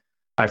 And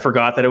I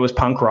forgot that it was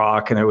punk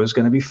rock and it was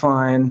going to be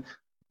fine.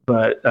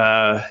 But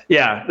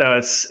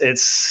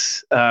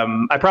it's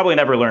I probably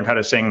never learned how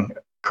to sing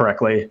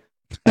correctly.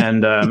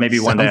 And maybe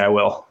one day I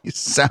will. You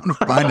sound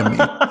fine to me.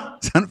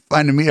 Sound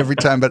fine to me every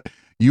time. But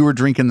you were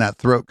drinking that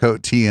throat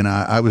coat tea, and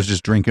I was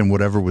just drinking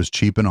whatever was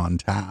cheap and on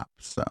tap.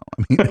 So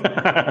I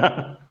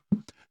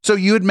mean, so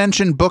you had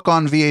mentioned Book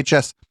on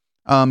VHS.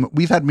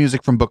 We've had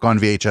music from Book on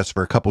VHS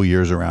for a couple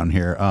years around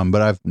here,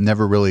 but I've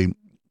never really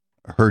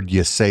heard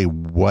you say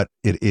what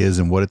it is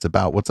and what it's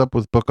about. What's up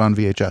with Book on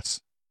VHS?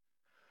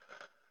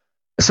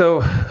 So,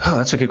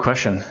 that's a good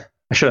question.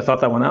 I should have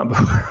thought that one out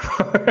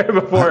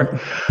before.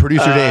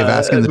 Producer Dave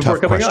asking the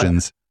tough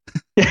questions.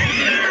 So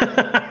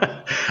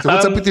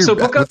what's up with your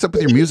what's up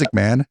with your music,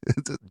 man?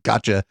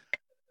 Gotcha.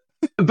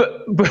 Book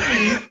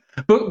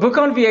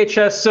on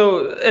VHS.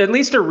 So at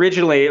least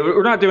originally,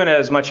 we're not doing it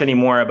as much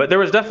anymore, but there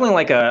was definitely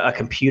like a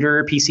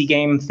computer PC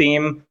game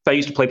theme. So I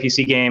used to play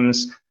PC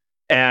games,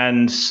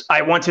 and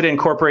I wanted to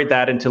incorporate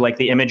that into like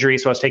the imagery.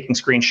 So I was taking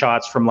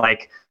screenshots from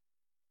like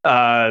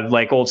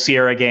old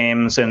Sierra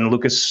games and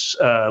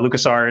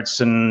LucasArts,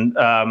 and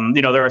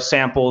there are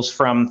samples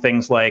from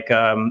things like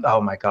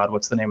oh my God,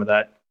 what's the name of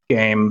that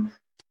game?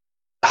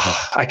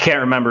 I can't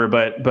remember,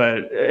 but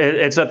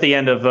it's at the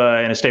end of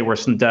In a State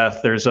Worse Than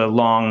Death. There's a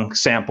long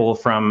sample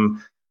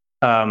from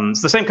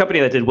it's the same company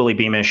that did Willie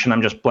Beamish, and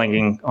I'm just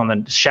blanking on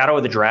the Shadow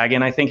of the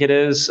Dragon, I think it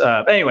is.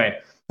 Anyway,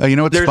 you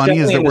know what's funny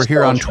is that we're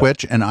here on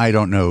Twitch, and I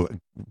don't know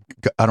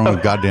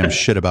goddamn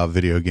shit about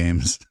video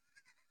games.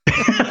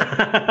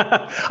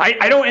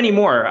 I don't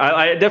anymore.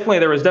 I definitely,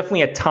 there was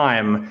definitely a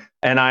time,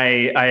 and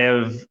I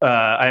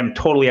am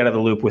totally out of the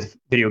loop with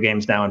video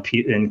games now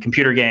and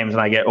computer games,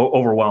 and I get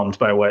overwhelmed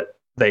by what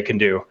they can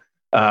do.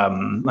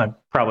 I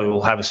probably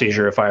will have a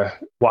seizure if I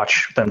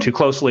watch them too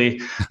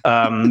closely.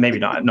 Maybe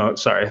not. No,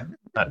 sorry.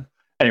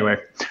 Anyway.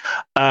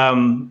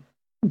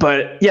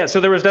 But yeah,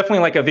 so there was definitely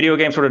like a video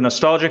game sort of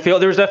nostalgic feel.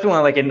 There was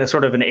definitely like in the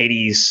sort of an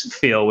 80s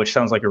feel, which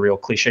sounds like a real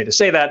cliche to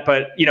say that.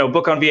 But,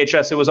 Book on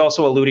VHS, it was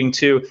also alluding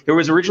to, it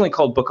was originally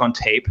called Book on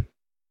Tape,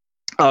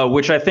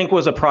 which I think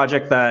was a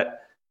project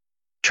that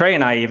Trey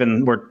and I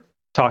even were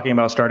talking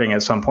about starting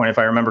at some point, if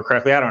I remember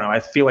correctly. I don't know. I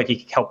feel like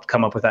he helped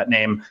come up with that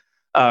name.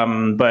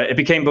 But it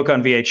became Book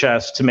on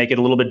VHS to make it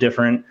a little bit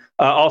different.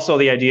 Also,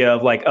 the idea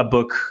of like a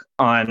book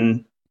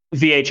on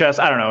VHS,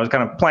 I don't know, I was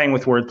kind of playing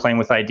with words, playing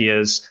with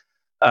ideas.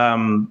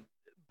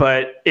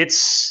 But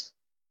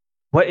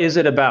what is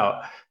it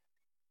about?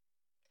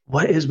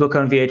 What is Book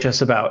on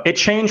VHS about? It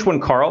changed when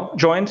Carl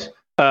joined.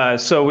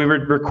 So we were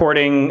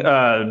recording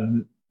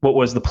what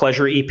was the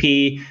Pleasure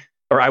EP,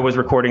 or I was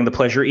recording the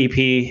Pleasure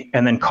EP,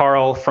 and then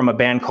Carl from a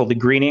band called The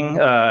Greening.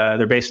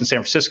 They're based in San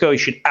Francisco. You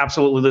should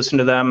absolutely listen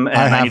to them. And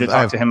I need to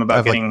talk to him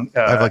about getting.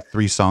 I have like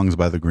 3 songs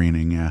by The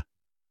Greening. Yeah.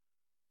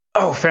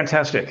 Oh,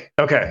 fantastic.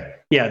 Okay.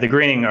 Yeah, The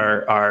Greening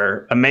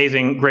are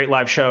amazing. Great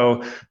live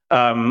show.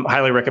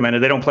 Highly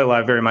recommended. They don't play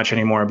live very much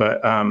anymore,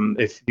 but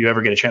if you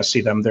ever get a chance to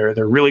see them, they're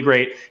really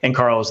great. And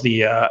Carl is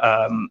the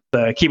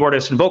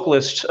keyboardist and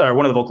vocalist, or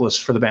one of the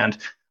vocalists for the band.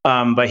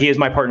 But he is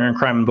my partner in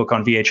crime and Book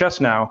on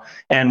VHS now.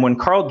 And when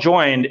Carl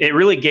joined, it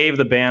really gave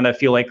the band, I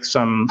feel like,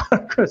 some,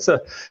 for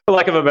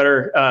lack of a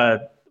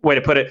better way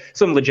to put it,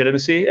 some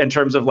legitimacy in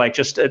terms of like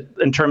just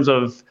in terms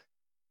of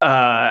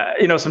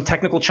some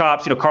technical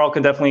chops. Carl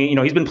can definitely,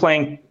 he's been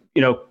playing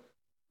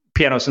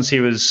piano since he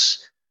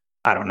was,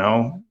 I don't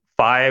know,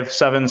 5,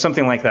 7,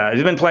 something like that.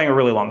 He's been playing a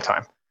really long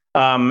time.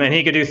 And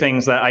he could do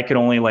things that I could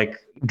only like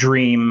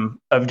dream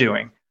of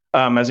doing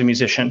as a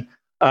musician.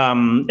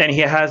 And he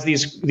has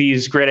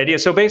these great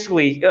ideas. So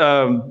basically,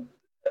 I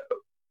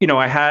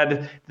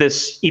had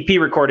this EP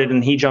recorded,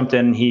 and he jumped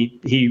in,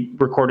 he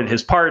recorded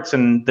his parts,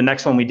 and the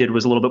next one we did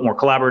was a little bit more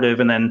collaborative.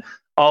 And then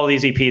all of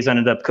these EPs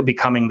ended up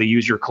becoming the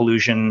Use Your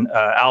Collusion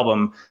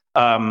album.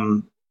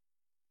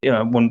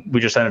 When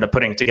we just ended up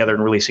putting it together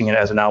and releasing it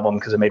as an album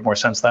because it made more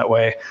sense that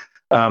way.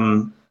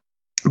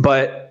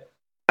 But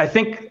I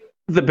think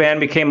the band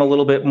became a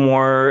little bit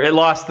more, it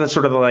lost the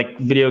sort of like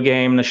video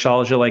game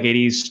nostalgia, like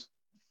 80s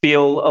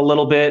feel a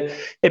little bit.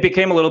 It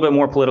became a little bit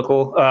more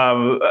political.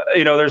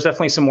 There's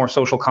definitely some more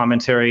social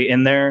commentary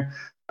in there.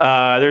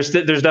 There's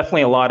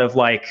definitely a lot of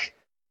like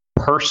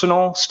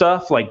personal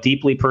stuff, like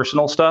deeply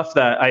personal stuff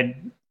that I,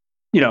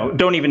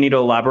 don't even need to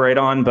elaborate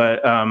on,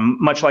 but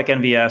much like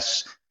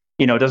NVS,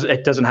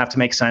 it doesn't have to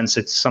make sense.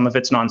 Some of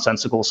it's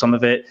nonsensical. Some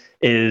of it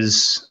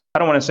is, I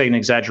don't want to say an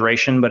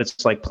exaggeration, but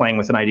it's like playing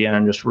with an idea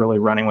and just really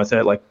running with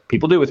it like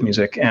people do with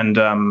music. And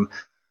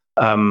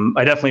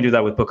I definitely do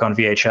that with Book on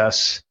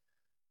VHS.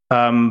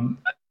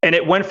 and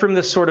it went from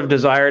this sort of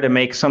desire to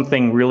make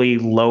something really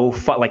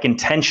lo-fi, like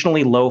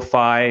intentionally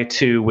lo-fi,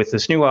 to with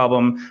this new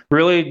album,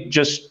 really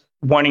just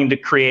wanting to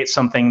create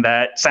something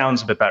that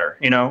sounds a bit better,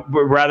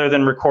 rather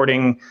than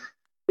recording,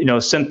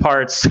 synth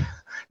parts,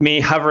 me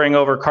hovering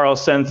over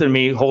Carl's synth and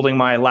me holding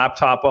my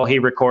laptop while he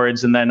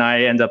records, and then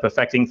I end up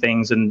affecting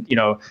things and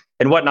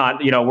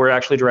whatnot. We're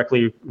actually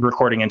directly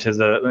recording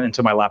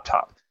into my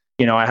laptop.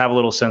 I have a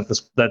little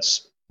synth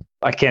that's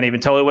I can't even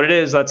tell you what it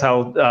is. That's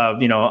how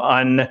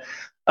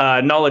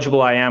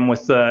knowledgeable I am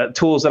with the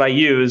tools that I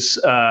use.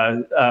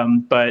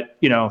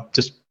 But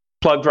just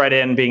plugged right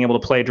in, being able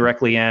to play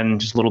directly in,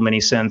 just a little mini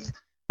synth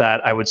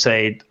that I would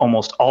say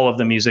almost all of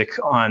the music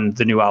on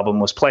the new album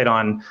was played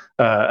on,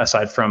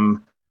 aside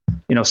from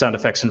sound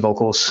effects and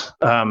vocals.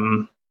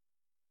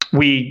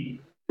 We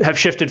have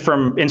shifted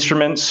from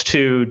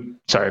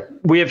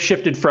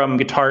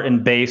guitar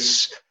and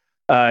bass,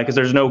 because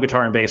there's no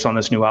guitar and bass on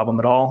this new album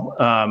at all.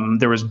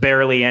 There was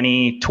barely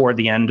any toward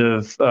the end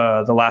of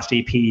the last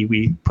EP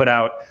we put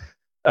out.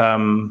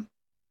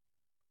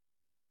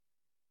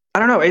 I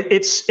don't know.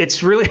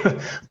 It's really.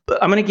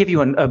 I'm going to give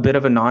you a bit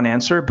of a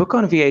non-answer. Book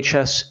on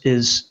VHS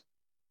is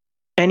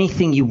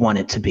anything you want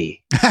it to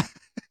be.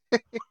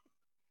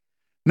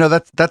 No,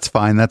 that's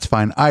fine. That's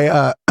fine.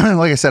 I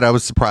like I said, I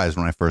was surprised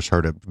when I first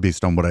heard it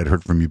based on what I'd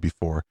heard from you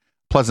before.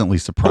 Pleasantly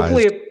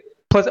surprised.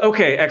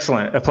 Okay,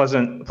 excellent. A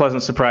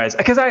pleasant surprise.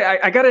 Because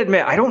I got to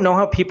admit, I don't know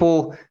how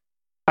people.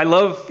 I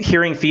love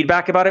hearing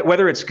feedback about it,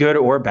 whether it's good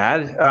or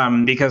bad.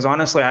 Because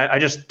honestly, I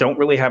just don't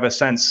really have a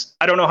sense.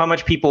 I don't know how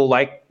much people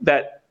like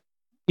that.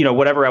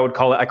 Whatever I would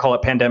call it. I call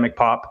it pandemic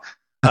pop.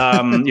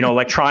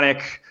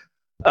 Electronic.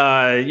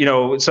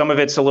 Some of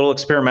it's a little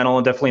experimental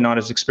and definitely not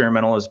as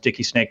experimental as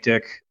Dickie Snake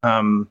Dick.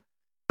 Yeah,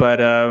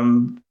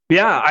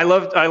 I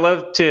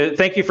love to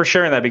thank you for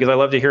sharing that, because I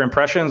love to hear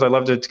impressions. I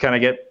love to kind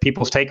of get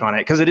people's take on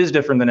it, because it is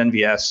different than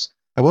NVS.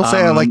 I will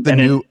say I like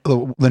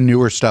the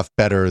newer stuff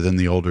better than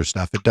the older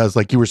stuff. It does,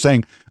 like you were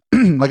saying,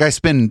 like I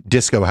spin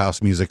disco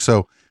house music.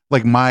 So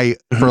like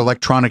for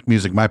electronic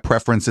music, my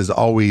preference is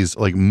always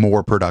like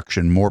more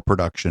production, more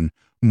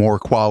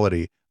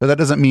quality. But that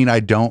doesn't mean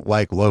I don't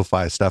like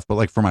lo-fi stuff. But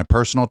like for my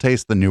personal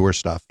taste, the newer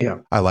stuff,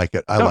 I like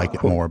it. I like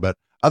it more. But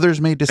others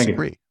may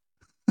disagree.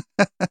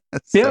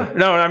 Yeah,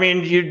 no, I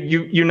mean,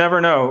 you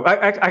never know.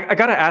 I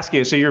got to ask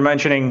you. So you're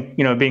mentioning,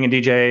 being a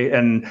DJ,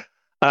 and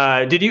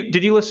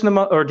did you listen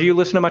to or do you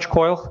listen to much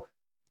Coil?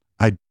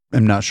 I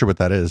am not sure what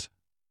that is.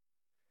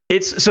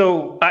 It's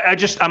so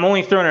I'm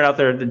only throwing it out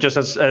there just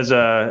as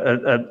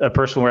a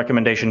personal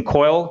recommendation.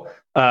 Coil,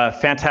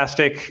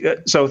 fantastic.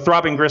 So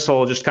Throbbing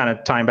Gristle, just kind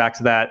of tying back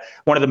to that,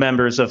 one of the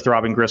members of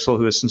Throbbing Gristle,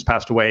 who has since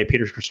passed away,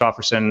 Peter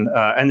Christopherson,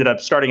 ended up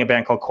starting a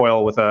band called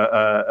Coil with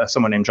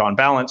someone named John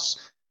Balance.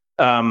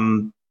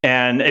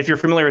 And if you're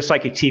familiar with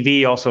Psychic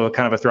TV, also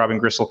kind of a Throbbing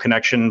Gristle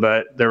connection,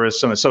 but there was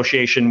some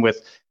association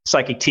with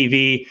Psychic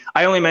TV.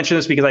 I only mention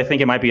this because I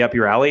think it might be up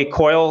your alley.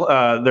 Coil,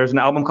 there's an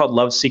album called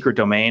Love's Secret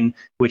Domain,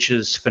 which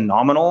is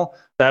phenomenal.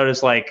 That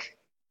is like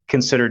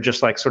considered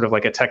just like sort of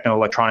like a techno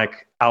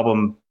electronic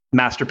album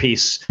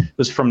masterpiece. It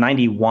was from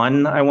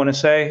 91, I want to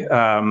say,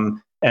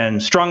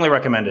 and strongly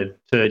recommended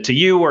to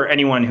you or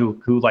anyone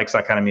who likes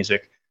that kind of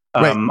music.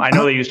 Right. I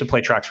know they used to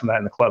play tracks from that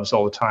in the clubs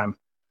all the time.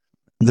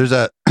 There's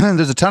a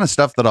ton of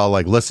stuff that I'll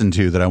like listen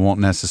to that I won't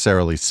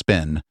necessarily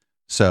spin.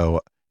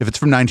 So if it's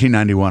from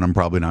 1991, I'm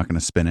probably not going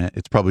to spin it.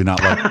 It's probably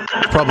not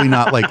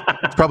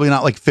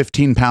like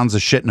 15 pounds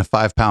of shit in a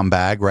 5-pound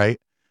bag, right?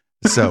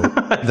 So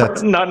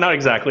that's not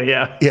exactly,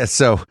 yeah. Yeah,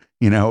 so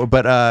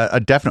but I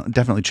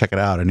definitely check it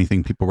out.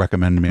 Anything people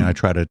recommend to me, I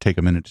try to take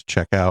a minute to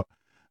check out.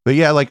 But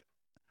yeah, like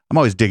I'm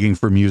always digging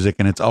for music,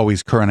 and it's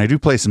always current. I do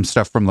play some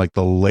stuff from like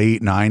the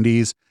late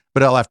 90s,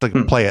 but I'll have to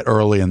play it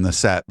early in the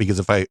set, because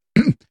if I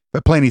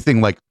play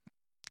anything like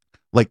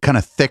kind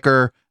of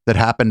thicker that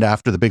happened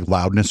after the big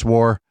loudness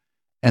war,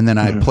 and then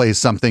I play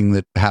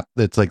something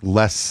that's like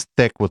less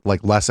thick with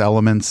like less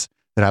elements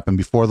that happened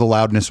before the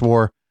loudness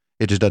war,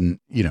 it just doesn't,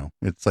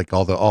 it's like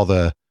all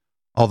the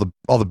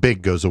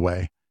big goes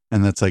away,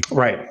 and that's like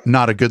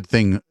not a good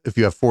thing if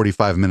you have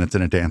 45 minutes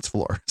in a dance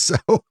floor. So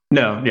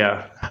no,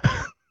 yeah.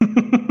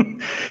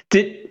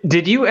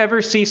 Did you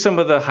ever see some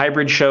of the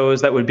hybrid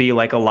shows that would be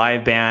like a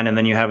live band and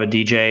then you have a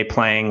DJ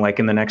playing like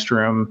in the next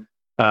room,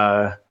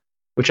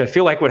 which I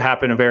feel like would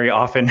happen very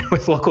often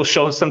with local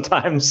shows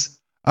sometimes?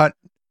 I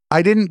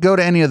didn't go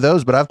to any of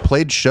those, but I've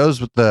played shows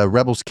with the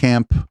Rebels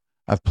Camp.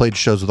 I've played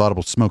shows with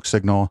Audible Smoke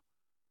Signal.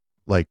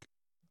 Like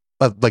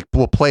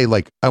we'll play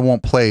I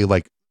won't play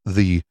like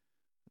the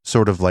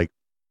sort of like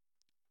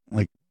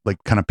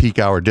kind of peak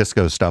hour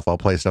disco stuff. I'll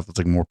play stuff that's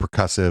like more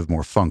percussive,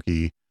 more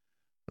funky.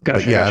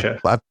 Gotcha.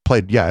 I've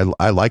played. Yeah,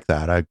 I like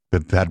that. I've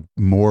had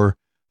more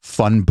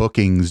fun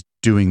bookings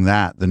doing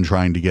that than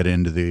trying to get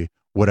into the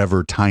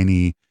whatever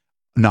tiny,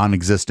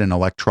 non-existent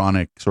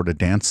electronic sort of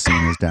dance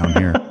scene is down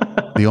here.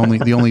 The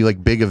only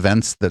like big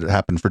events that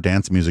happen for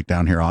dance music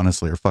down here,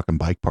 honestly, are fucking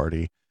Bike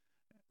Party.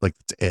 Like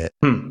that's it.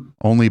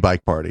 Only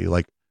Bike Party.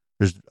 Like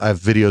I have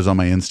videos on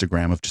my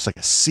Instagram of just like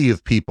a sea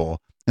of people,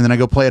 and then I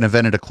go play an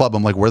event at a club.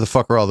 I'm like, where the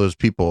fuck are all those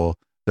people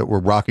that were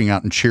rocking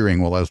out and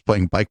cheering while I was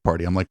playing Bike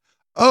Party. I'm like,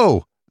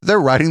 oh, they're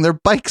riding their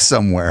bikes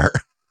somewhere.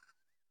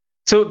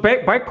 So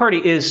Bike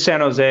Party is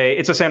San Jose.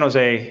 It's a San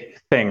Jose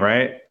thing,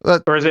 right?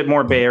 Or is it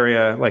more Bay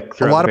Area? Like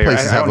a lot of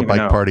places have a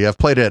bike party. I've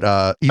played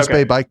at East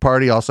Bay Bike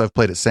Party. Also, I've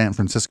played at San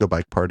Francisco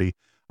Bike Party.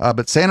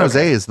 But San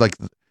Jose is like,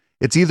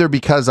 it's either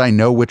because I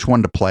know which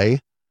one to play,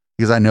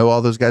 because I know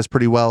all those guys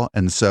pretty well,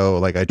 and so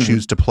like I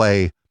choose to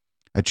play.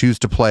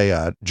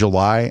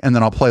 July, and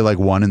then I'll play like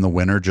one in the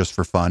winter just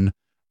for fun.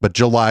 But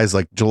July's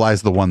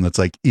the one that's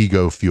like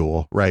ego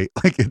fuel, right?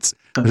 Like it's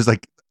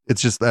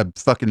just that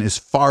fucking as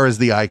far as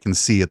the eye can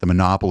see at the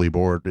Monopoly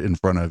board in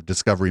front of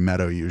Discovery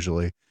Meadow,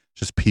 usually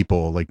just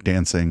people like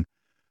dancing.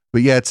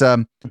 But yeah, it's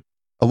a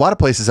lot of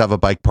places have a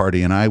bike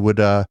party, and I would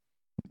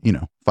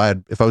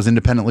if I was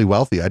independently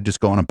wealthy, I'd just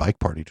go on a bike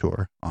party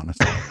tour,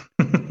 honestly.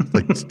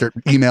 Like start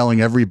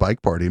emailing every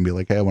bike party and be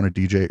like, hey, I want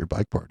to DJ at your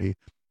bike party.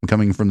 And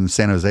coming from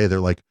San Jose, they're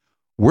like,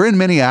 we're in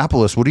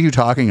Minneapolis, what are you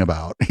talking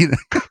about? Hey,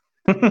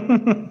 I'm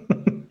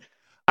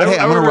going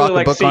to rock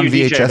a book on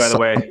VHS. By the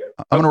way.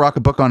 I'm going to rock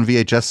a book on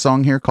VHS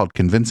song here called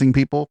Convincing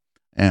People,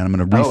 and I'm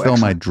going to refill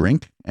my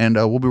drink, and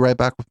we'll be right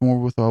back with more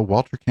with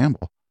Walter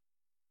Campbell.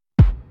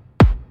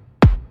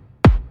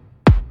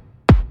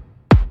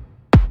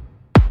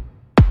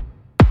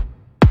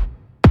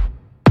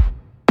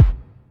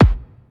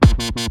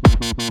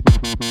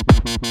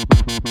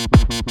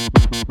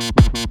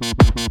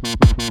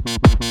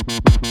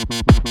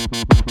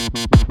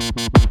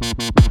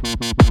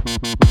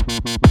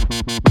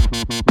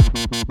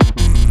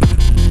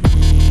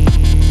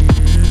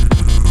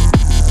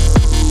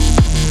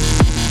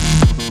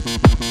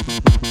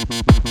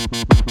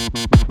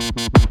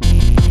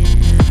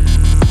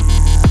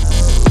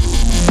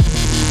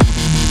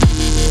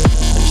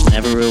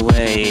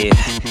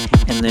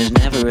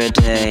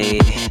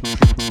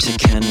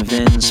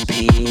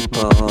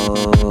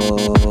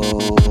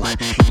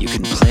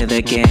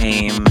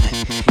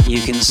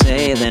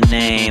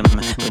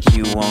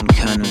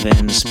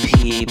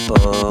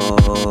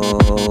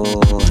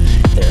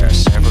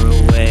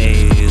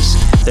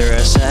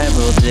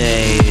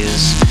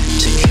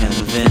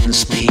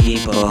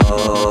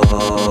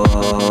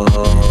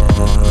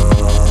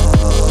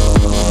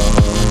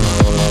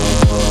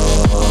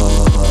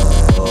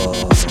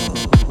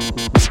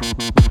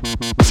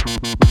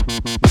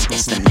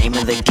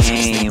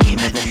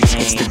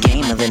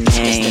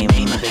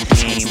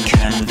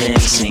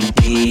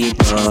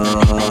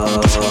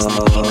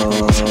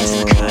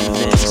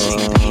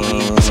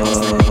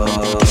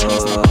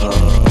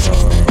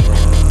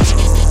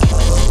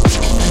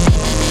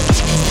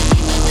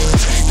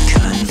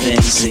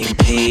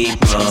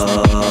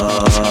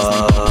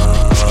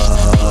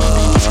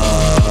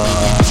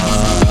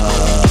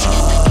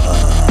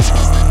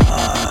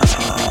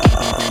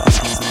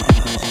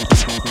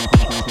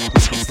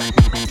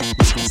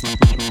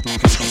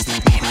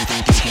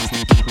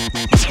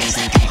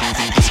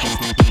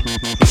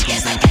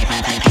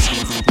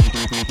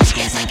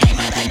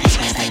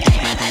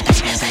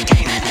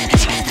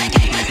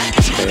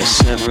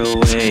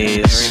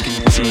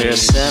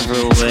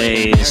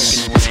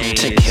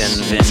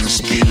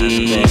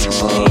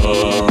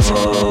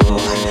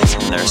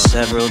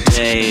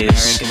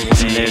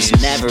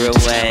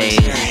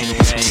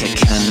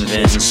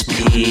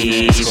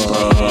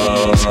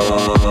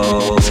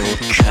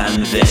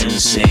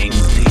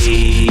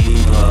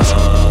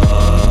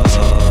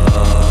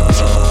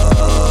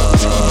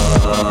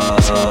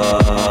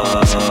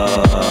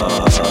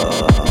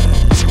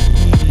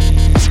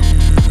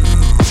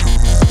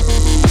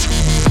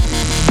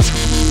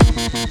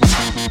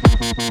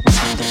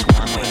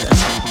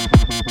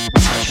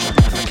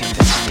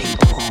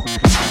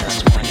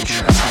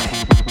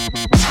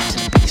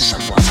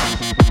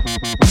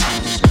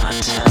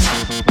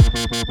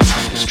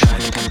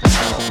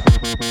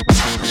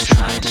 Who's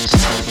trying to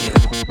tell you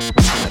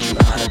what you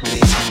ought to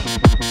be?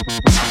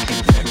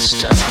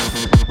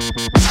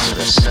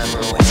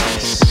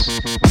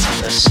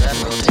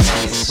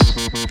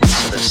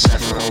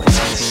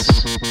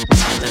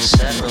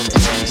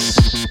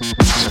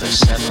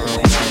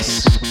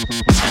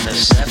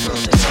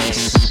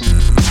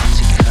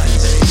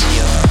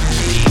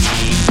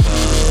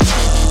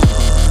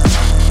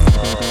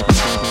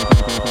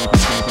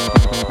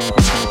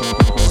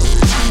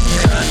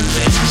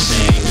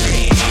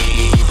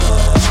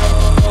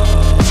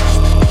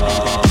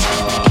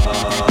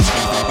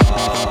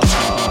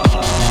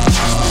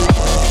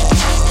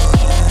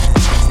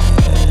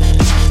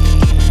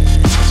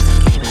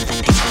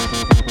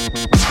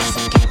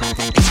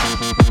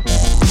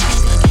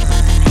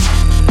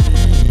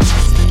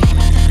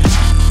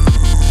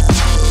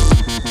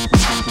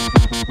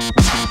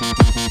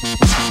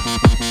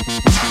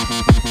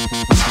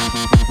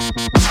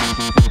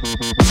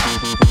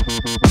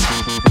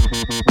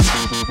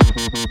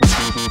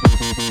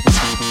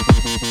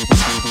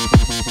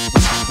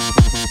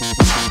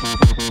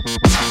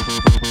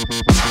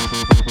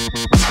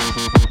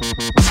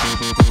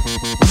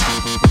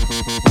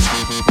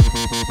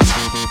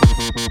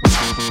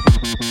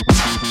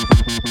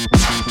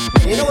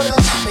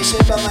 they say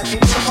about my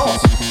people? The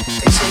Pulse.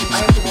 They say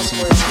I am the most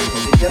loyal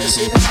people. Did you ever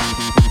see that?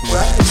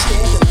 Where I could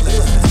stand in the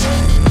middle of it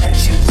and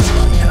shoot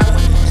somebody, and I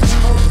wouldn't lose the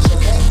focus,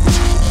 okay?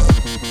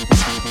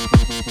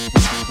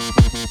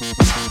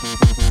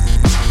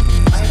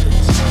 I am the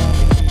most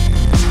loyal people.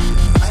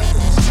 I am the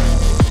most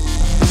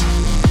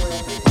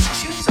loyal people.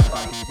 Shoot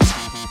somebody.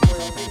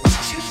 Loyal people.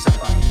 Shoot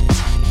somebody.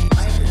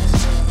 I am the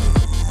most loyal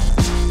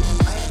people.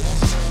 I am the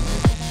most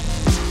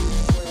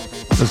loyal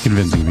people. That's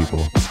convincing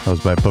people. That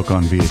was by Book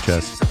on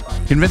VHS.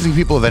 Convincing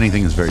people of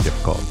anything is very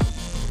difficult.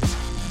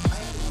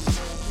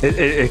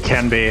 It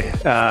can be.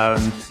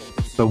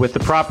 But with the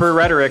proper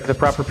rhetoric, the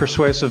proper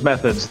persuasive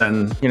methods,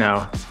 then,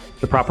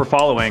 the proper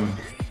following,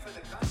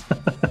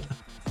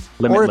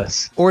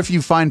 limitless. Or if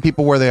you find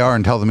people where they are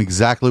and tell them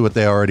exactly what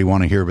they already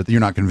want to hear, but you're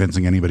not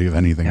convincing anybody of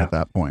anything at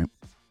that point.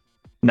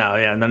 No,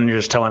 yeah, and then you're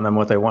just telling them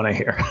what they want to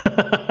hear.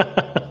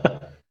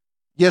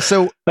 Yeah,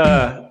 so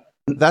I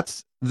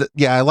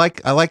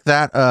like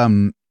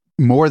that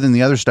more than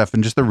the other stuff,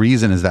 and just the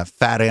reason is that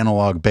fat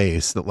analog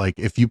bass that, like,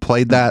 if you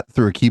played that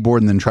through a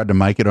keyboard and then tried to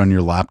mic it on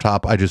your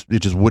laptop, it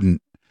just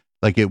wouldn't,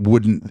 like, it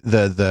wouldn't,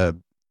 the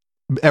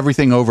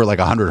everything over like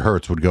 100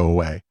 hertz would go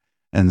away,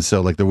 and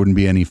so, like, there wouldn't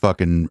be any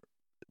fucking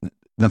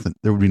nothing,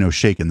 there would be no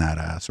shaking that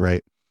ass,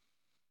 right?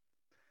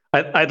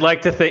 I'd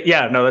like to think,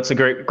 that's a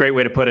great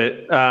way to put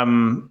it.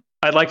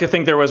 I'd like to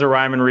think there was a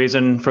rhyme and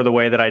reason for the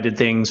way that I did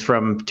things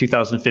from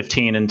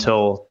 2015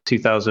 until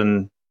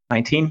 2019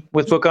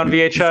 with Book on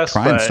VHS,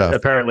 but stuff.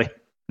 Apparently,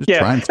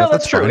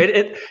 that's true.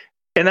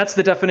 And that's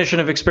the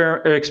definition of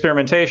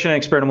experimentation and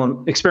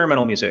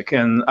experimental music,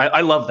 and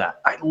I love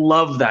that. I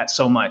love that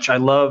so much. I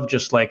love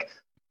the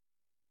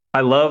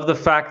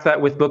fact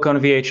that with Book on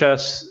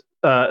VHS,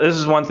 this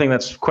is one thing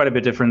that's quite a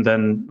bit different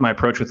than my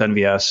approach with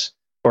NVS,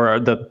 or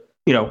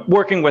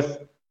working with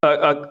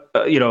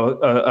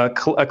a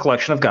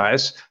collection of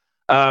guys.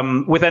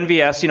 With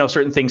NVS,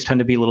 certain things tend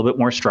to be a little bit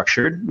more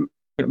structured.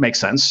 It makes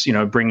sense,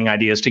 bringing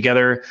ideas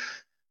together.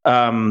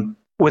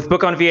 With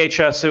Book on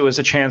VHS, it was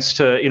a chance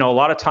to, a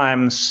lot of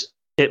times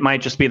it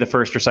might just be the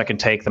first or second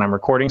take that I'm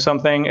recording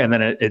something, and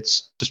then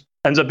it's just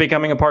ends up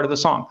becoming a part of the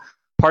song.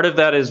 Part of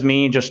that is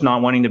me just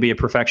not wanting to be a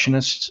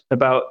perfectionist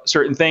about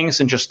certain things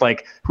and just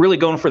like really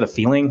going for the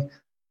feeling,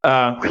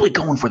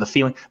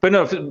 But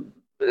no,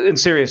 and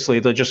seriously,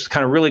 they're just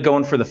kind of really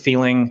going for the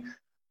feeling.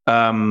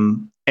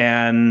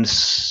 And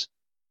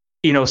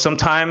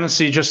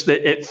sometimes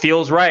it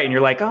feels right, and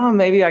you're like, oh,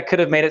 maybe I could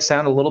have made it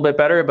sound a little bit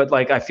better, but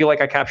like I feel like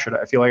I captured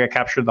it. I feel like I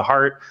captured the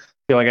heart. I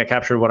feel like I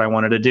captured what I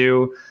wanted to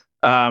do.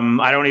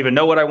 I don't even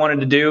know what I wanted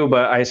to do,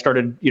 but I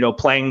started,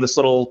 playing this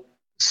little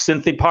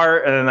synthy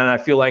part, and then I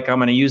feel like I'm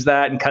going to use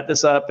that and cut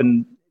this up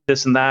and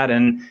this and that,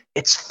 and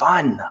it's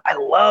fun. I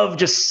love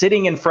just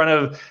sitting in front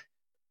of,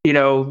 I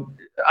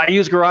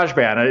use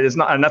GarageBand. It's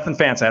nothing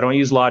fancy. I don't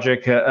use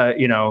Logic.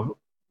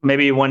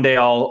 Maybe one day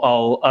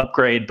I'll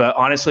upgrade, but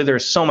honestly,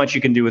 there's so much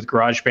you can do with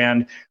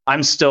GarageBand.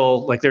 I'm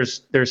still like, there's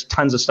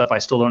tons of stuff I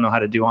still don't know how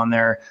to do on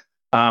there.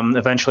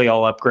 Eventually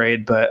I'll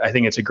upgrade, but I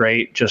think it's a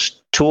great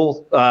just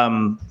tool.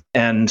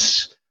 And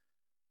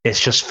it's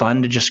just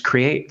fun to just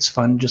create. It's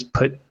fun to just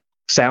put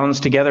sounds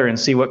together and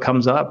see what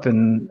comes up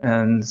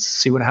and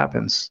see what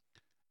happens.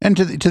 And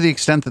to the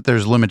extent that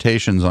there's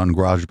limitations on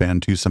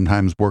GarageBand too,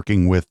 sometimes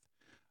working with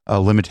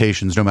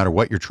limitations, no matter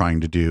what you're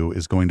trying to do,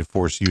 is going to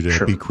force you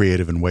to be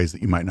creative in ways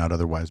that you might not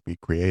otherwise be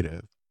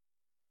creative.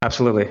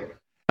 Absolutely.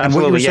 And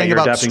what you were saying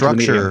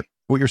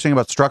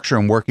about structure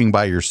and working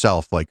by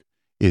yourself, like,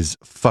 is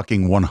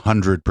fucking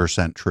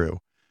 100% true.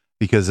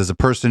 Because as a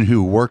person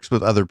who works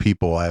with other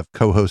people, I have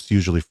co-hosts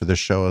usually for this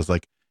show. I was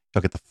like,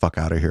 y'all get the fuck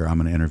out of here. I'm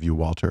going to interview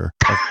Walter.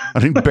 I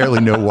didn't barely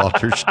know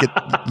Walter.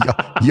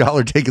 Y'all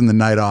are taking the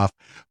night off.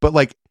 But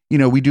like,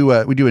 we do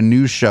a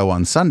news show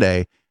on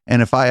Sunday,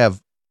 and if I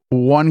have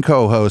one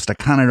co-host, I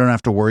kind of don't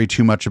have to worry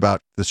too much about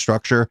the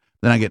structure.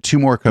 Then I get two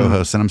more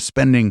co-hosts, and I'm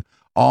spending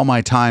all my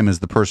time as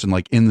the person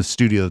like in the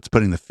studio that's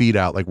putting the feed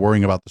out, like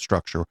worrying about the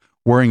structure,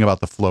 worrying about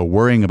the flow,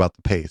 worrying about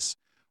the pace,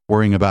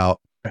 worrying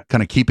about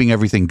kind of keeping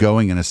everything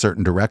going in a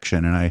certain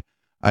direction. And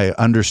I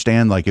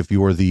understand, like, if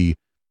you're the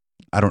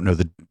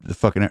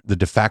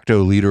de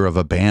facto leader of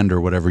a band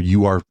or whatever,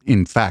 you are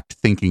in fact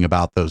thinking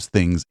about those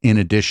things in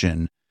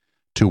addition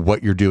to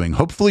what you're doing.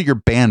 Hopefully your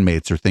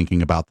bandmates are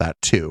thinking about that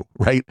too,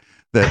 right?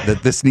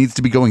 That this needs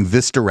to be going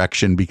this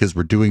direction because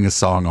we're doing a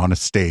song on a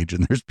stage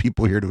and there's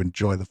people here to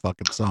enjoy the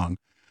fucking song.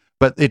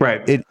 But it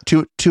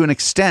to an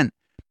extent,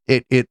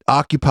 it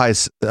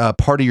occupies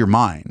part of your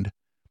mind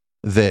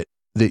that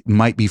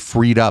might be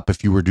freed up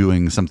if you were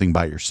doing something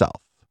by yourself.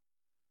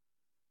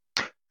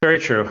 Very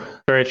true.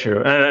 Very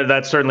true. And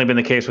that's certainly been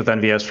the case with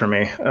NVS for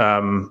me.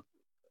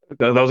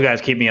 Those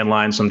guys keep me in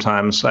line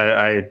sometimes.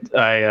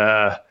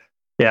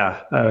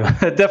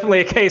 Definitely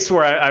a case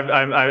where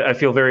I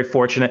feel very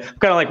fortunate. I'm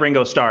kind of like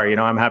Ringo Starr,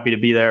 I'm happy to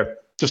be there,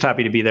 just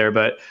happy to be there.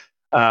 But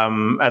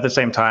at the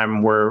same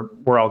time, we're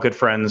all good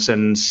friends,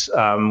 and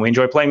we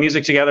enjoy playing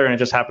music together, and it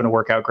just happened to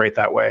work out great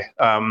that way.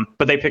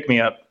 But they pick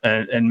me up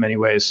in many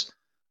ways.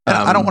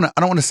 I don't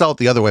want to sell it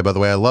the other way, by the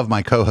way. I love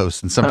my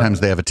co-hosts, and sometimes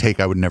they have a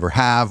take I would never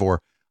have, or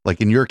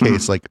Like in your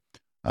case, like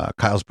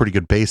Kyle's a pretty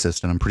good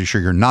bassist, and I'm pretty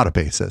sure you're not a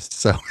bassist.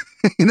 So,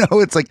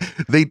 it's like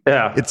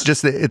it's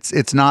just,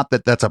 it's not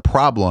that that's a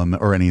problem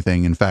or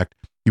anything. In fact,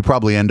 you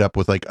probably end up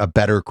with like a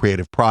better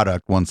creative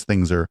product once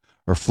things are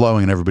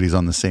flowing and everybody's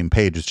on the same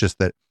page. It's just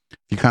that if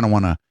you kind of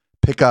want to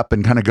pick up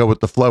and kind of go with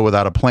the flow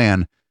without a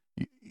plan,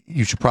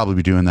 you should probably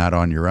be doing that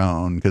on your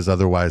own, because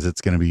otherwise it's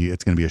going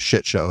to be a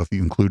shit show if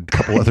you include a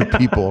couple other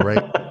people,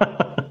 right?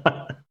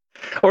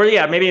 Or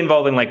maybe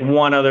involving like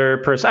one other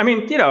person. I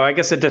mean, I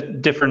guess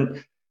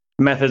different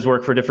methods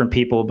work for different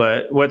people,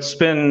 but what's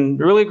been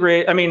really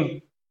great, I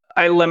mean,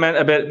 I lament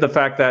a bit the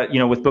fact that,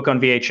 with Book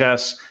on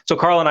VHS, so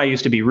Carl and I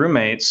used to be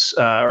roommates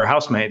or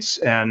housemates,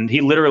 and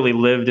he literally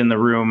lived in the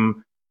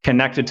room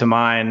connected to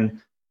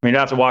mine. I mean, I'd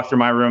have to walk through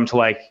my room to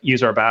like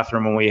use our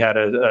bathroom when we had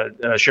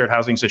a shared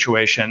housing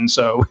situation.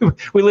 So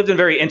we lived in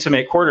very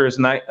intimate quarters,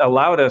 and that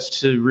allowed us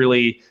to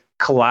really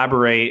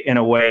collaborate in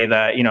a way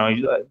that,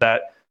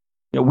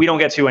 we don't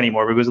get to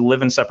anymore, because we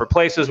live in separate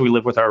places. We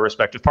live with our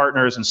respective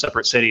partners in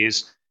separate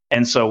cities.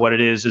 And so what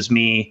it is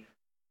me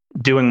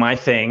doing my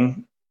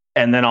thing,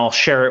 and then I'll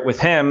share it with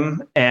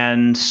him,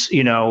 and,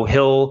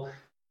 he'll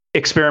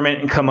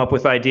experiment and come up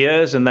with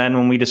ideas. And then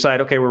when we decide,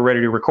 okay, we're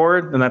ready to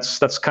record, and that's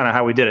kind of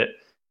how we did it,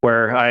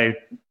 where I,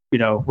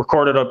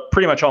 recorded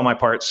pretty much all my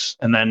parts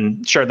and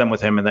then shared them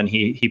with him, and then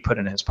he put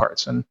in his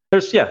parts. And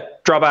there's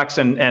drawbacks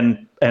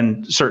and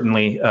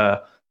certainly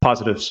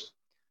positives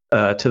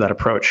to that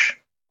approach.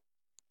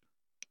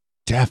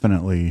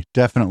 Definitely.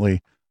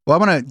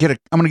 Well, I'm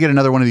gonna get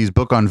another one of these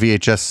Book on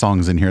VHS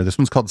songs in here. This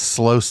one's called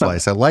Slow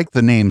Slice. I like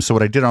the name, so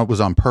what I did was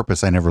on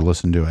purpose. I never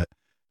listened to it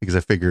because I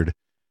figured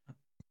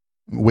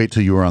wait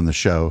till you were on the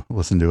show,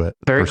 listen to it.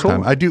 Very first cool.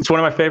 time. I do. It's one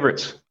of my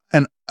favorites.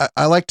 And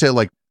I like to,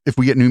 like, if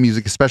we get new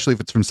music, especially if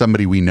it's from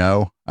somebody we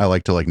know, I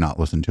like to like not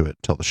listen to it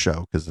till the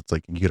show, because it's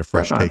like you get a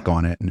fresh take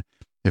on it. And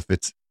if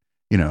it's,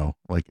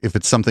 like if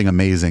it's something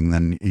amazing,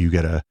 then you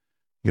get a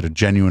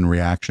genuine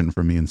reaction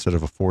from me instead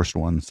of a forced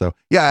one. So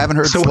I haven't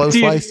heard Slow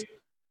Slice.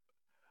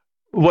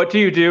 What do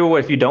you do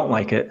if you don't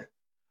like it?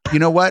 You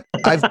know what?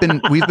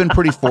 We've been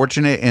pretty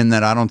fortunate in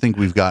that I don't think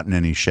we've gotten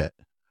any shit.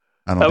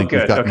 I don't think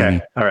we've gotten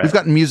any. All right. We've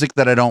gotten music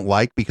that I don't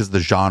like because of the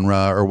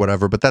genre or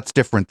whatever, but that's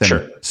different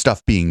than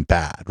stuff being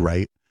bad,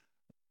 right?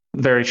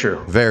 Very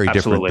true. Very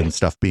different than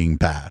stuff being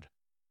bad.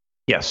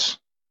 Yes.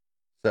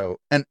 So,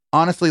 and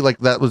honestly, like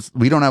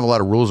we don't have a lot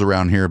of rules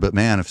around here, but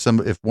man,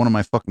 if one of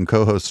my fucking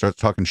co-hosts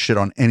starts talking shit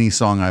on any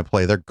song I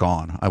play, they're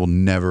gone. I will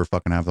never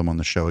fucking have them on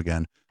the show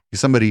again.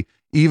 Somebody,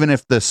 even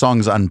if the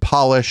song's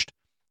unpolished,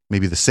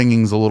 maybe the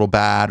singing's a little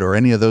bad or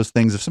any of those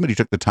things, if somebody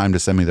took the time to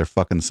send me their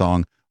fucking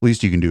song,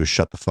 least you can do is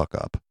shut the fuck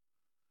up.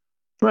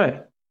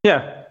 Right.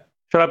 Yeah.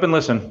 Shut up and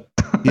listen.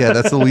 Yeah,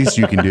 that's the least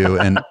you can do.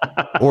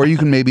 Or you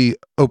can maybe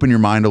open your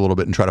mind a little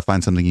bit and try to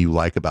find something you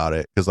like about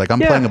it. Because like I'm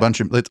playing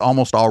it's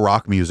almost all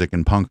rock music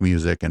and punk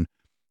music, and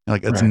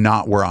like it's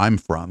not where I'm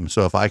from.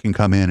 So if I can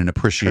come in and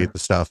appreciate the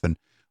stuff and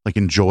like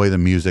enjoy the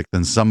music,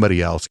 then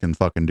somebody else can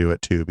fucking do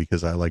it too,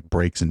 because I like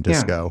breaks in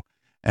disco.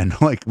 And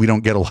like we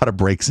don't get a lot of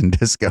breaks in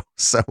disco.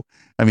 So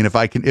I mean, if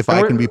I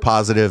can be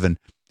positive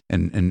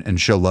and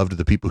show love to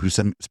the people who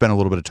spend a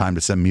little bit of time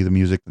to send me the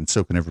music, then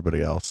so can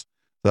everybody else.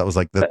 So that was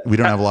like we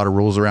don't have a lot of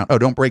rules around. Oh,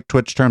 don't break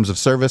Twitch terms of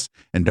service,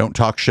 and don't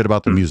talk shit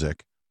about the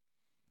music.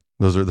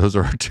 Those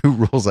are our two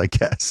rules, I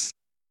guess.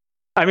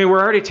 I mean,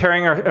 we're already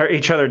tearing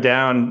each other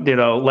down,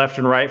 left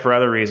and right for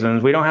other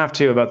reasons. We don't have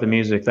to about the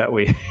music that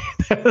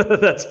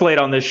that's played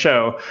on this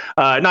show.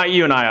 Not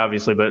you and I,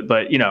 obviously, but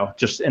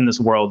just in this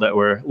world that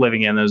we're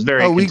living in, that's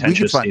very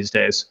contentious these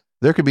days.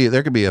 There could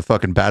be a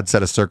fucking bad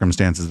set of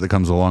circumstances that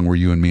comes along where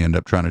you and me end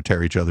up trying to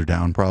tear each other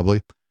down,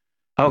 probably.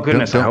 Oh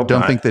goodness!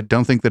 Don't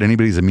think that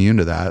anybody's immune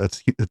to that.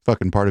 That's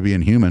fucking part of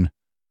being human.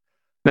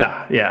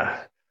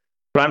 Yeah.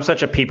 But I'm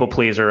such a people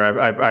pleaser.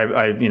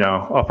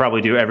 I'll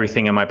probably do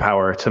everything in my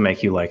power to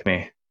make you like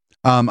me.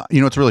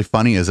 What's really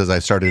funny is as I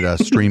started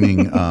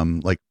streaming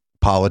like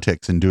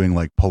politics and doing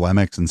like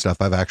polemics and stuff,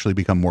 I've actually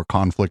become more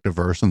conflict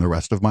averse in the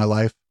rest of my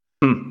life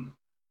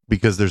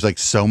because there's like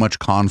so much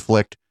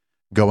conflict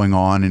going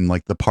on in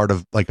like a part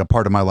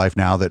of my life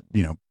now that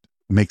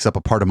makes up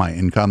a part of my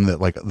income, that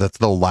like that's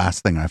the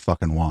last thing I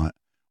fucking want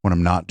when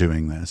I'm not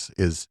doing this,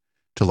 is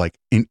to like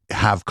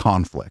have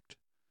conflict,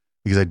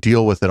 because I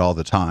deal with it all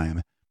the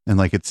time, and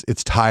like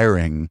it's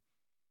tiring.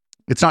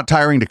 It's not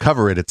tiring to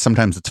cover it.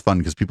 Sometimes it's fun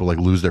because people like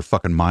lose their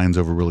fucking minds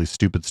over really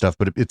stupid stuff,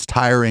 but it's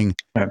tiring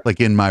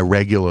like in my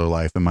regular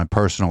life, in my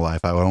personal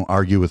life. I don't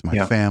argue with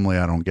my family.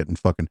 I don't get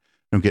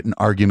in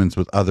arguments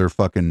with other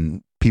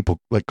fucking people,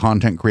 like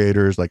content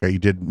creators, like I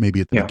did maybe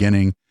at the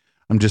beginning.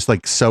 I'm just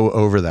like so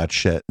over that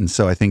shit. And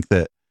so I think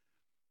that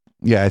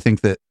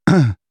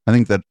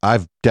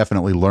I've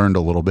definitely learned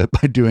a little bit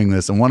by doing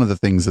this. And one of the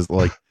things is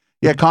like,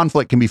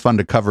 conflict can be fun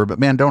to cover, but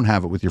man, don't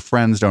have it with your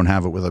friends. Don't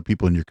have it with other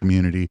people in your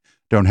community.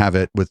 Don't have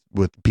it with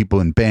people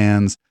in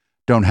bands.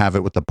 Don't have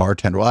it with the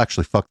bartender. Well,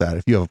 actually, fuck that.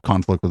 If you have a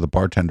conflict with a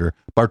bartender's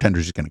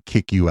just going to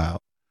kick you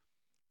out.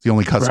 It's the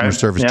only customer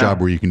service job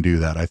where you can do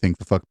that. I think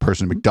the fuck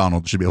person at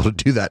McDonald's should be able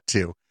to do that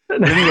too.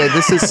 Anyway,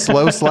 this is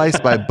Slow Slice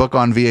by Book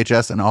on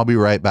VHS, and I'll be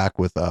right back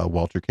with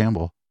Walter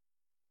Campbell.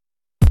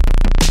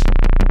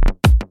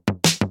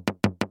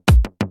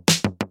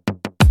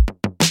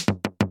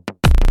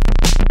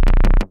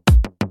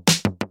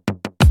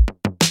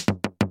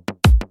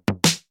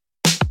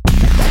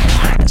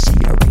 Fantasy,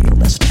 a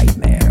realist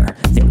nightmare,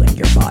 filling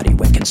your body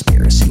with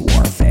conspiracy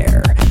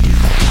warfare.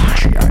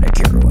 Patriotic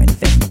hero and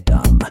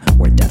victim,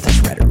 where death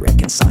is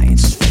rhetoric and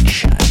science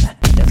fiction.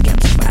 Death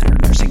camps don't matter,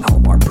 nursing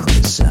home or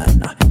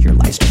prison. Your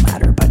lives don't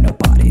matter, but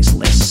nobody's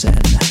listen.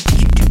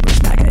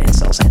 YouTubers, MAGA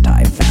incels,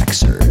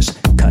 anti-vaxxers,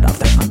 cut off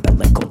their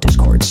umbilical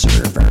Discord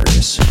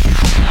servers.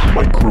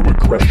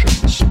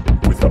 Microaggressions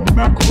with a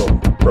macro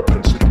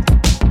propensity.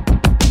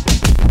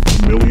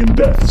 A million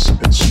deaths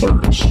and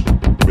slurs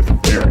with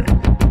varying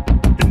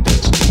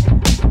intensity.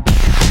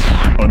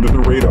 Under the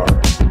radar,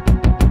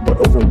 but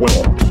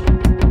overwhelmed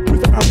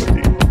with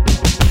apathy.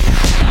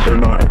 Their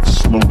knives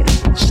slowly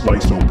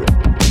slice open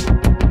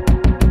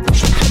the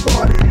social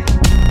body.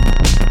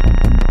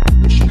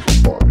 The social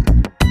body.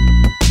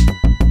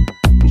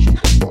 The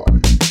social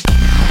body.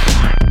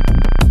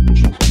 The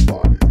social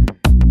body.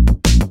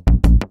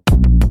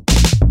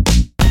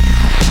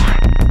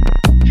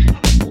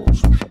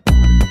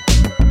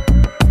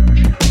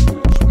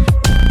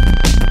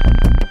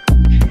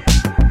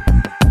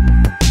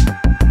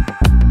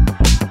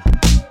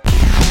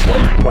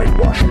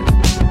 Whitewashing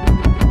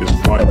is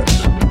violent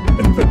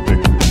and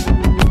vindictive.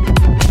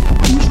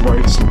 Whose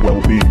rights and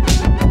well-being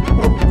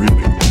are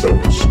really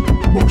those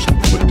most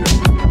afflicted?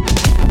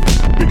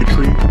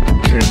 Bigotry,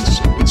 chance,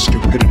 and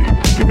stupidity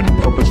given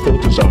purposeful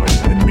design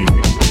and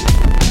meaning.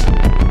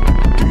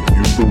 Do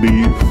you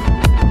believe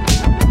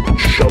in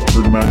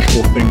sheltered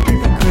magical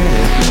thinking?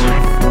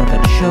 For the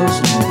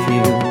chosen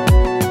few.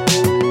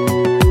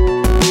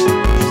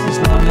 Just as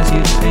long as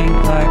you think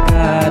like I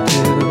do.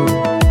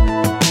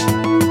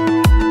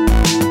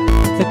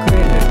 The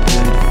greater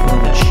good for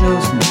the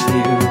chosen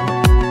few.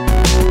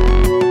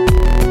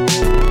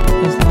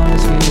 As long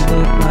as you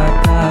look like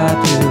I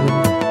do.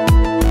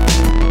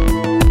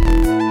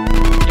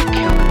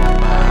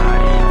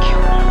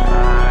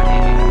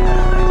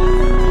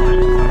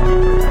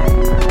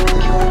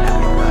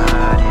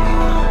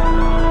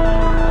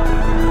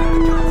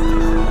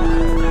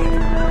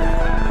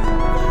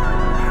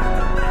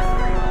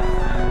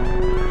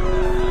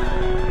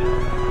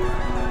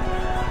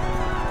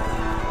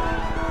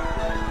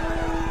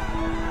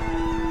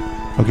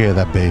 Okay,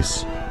 that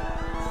bass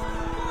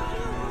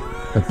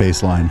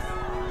line.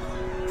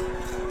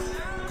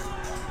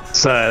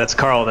 So that's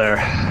Carl there.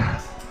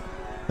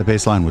 The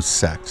bass line was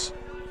sex.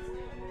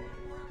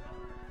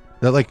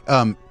 That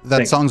that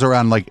Thanks. song's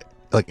around like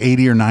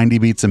 80 or 90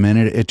 beats a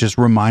minute. It just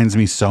reminds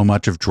me so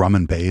much of drum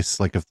and bass.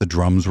 Like if the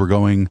drums were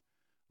going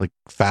like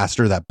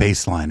faster, that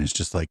bass line is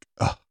just like,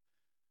 ugh.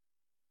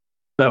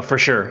 No, for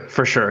sure,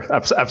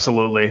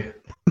 absolutely.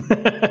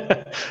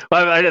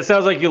 Well, it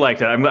sounds like you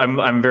liked it.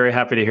 I'm very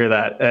happy to hear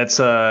that. It's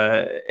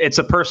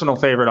a personal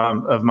favorite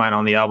of mine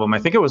on the album. I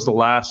think it was the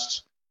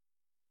last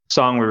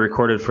song we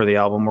recorded for the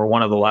album, or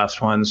one of the last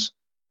ones.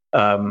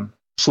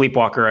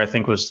 Sleepwalker, I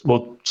think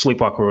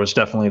Sleepwalker was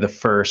definitely the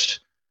first.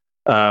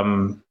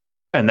 And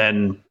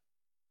then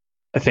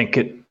I think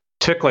it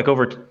took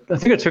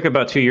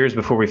about 2 years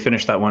before we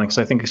finished that one, because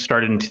I think it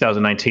started in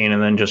 2019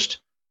 and then just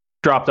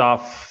dropped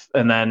off.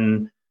 And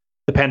then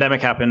the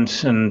pandemic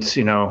happened, and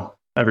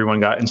everyone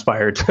got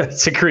inspired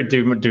to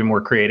do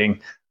more creating,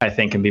 I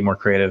think, and be more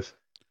creative.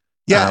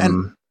 Yeah,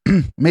 and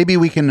maybe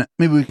we can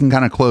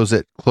kind of close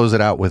it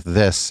out with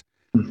this.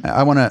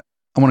 I want to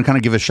kind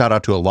of give a shout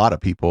out to a lot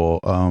of people.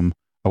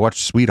 I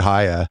watched Sweet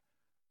Haya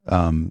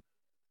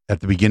at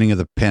the beginning of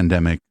the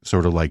pandemic,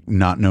 sort of like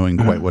not knowing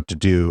quite what to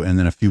do, and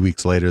then a few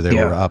weeks later they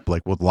were up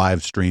like with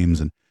live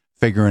streams and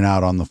figuring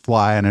out on the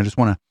fly. And I just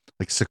want to,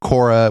 like,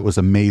 Sakura was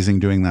amazing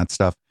doing that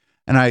stuff.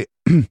 And I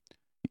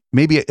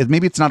maybe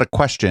it's not a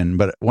question,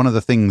 but one of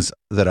the things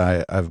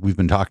that we've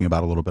been talking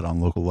about a little bit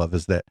on Local Love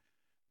is that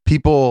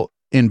people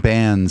in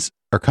bands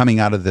are coming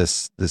out of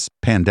this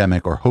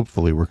pandemic, or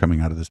hopefully we're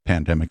coming out of this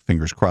pandemic,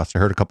 fingers crossed. I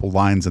heard a couple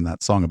lines in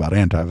that song about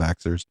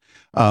anti-vaxxers.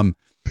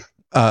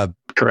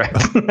 Correct.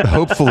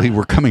 Hopefully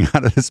we're coming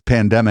out of this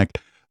pandemic.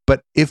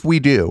 But if we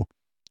do,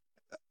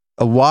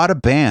 a lot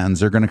of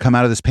bands are going to come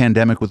out of this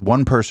pandemic with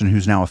one person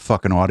who's now a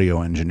fucking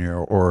audio engineer,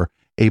 or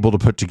able to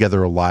put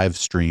together a live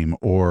stream,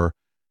 or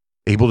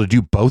able to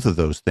do both of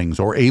those things,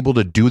 or able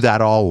to do that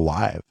all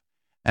live.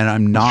 And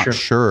I'm not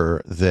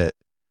sure that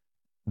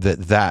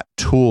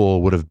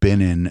tool would have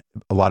been in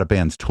a lot of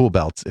bands' tool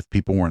belts if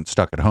people weren't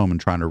stuck at home and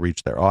trying to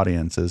reach their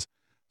audiences.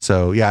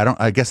 So yeah,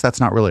 I guess that's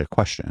not really a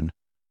question.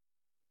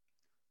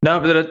 No,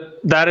 but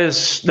that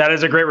is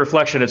a great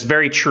reflection. It's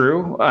very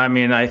true. I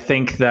mean, I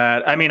think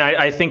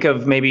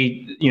of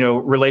maybe,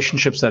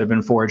 relationships that have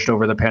been forged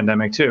over the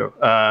pandemic too.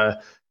 I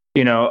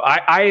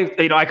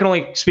can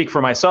only speak for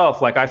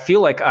myself. Like, I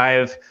feel like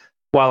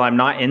while I'm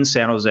not in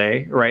San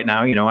Jose right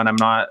now, and I'm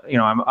not,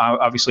 I'm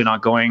obviously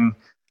not going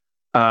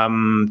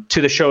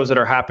to the shows that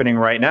are happening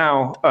right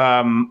now,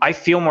 I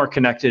feel more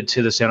connected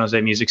to the San Jose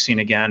music scene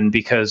again,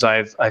 because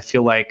I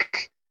feel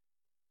like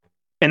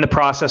in the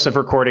process of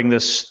recording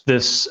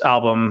this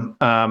album,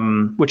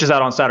 which is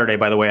out on Saturday,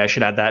 by the way, I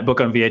should add that, Book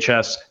on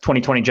VHS,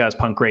 2020 Jazz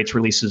Punk Greats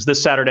releases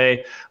this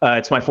Saturday.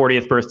 It's my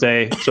 40th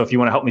birthday, so if you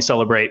want to help me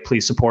celebrate,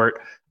 please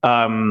support.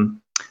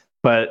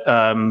 But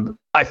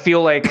I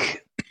feel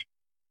like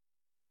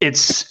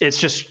it's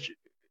just,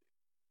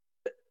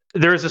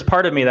 there's this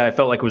part of me that I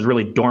felt like was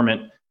really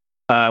dormant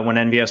when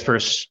NVS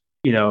first,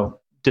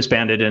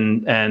 disbanded,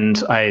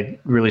 and I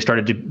really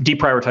started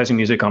deprioritizing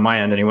music on my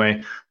end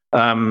anyway.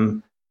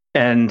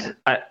 And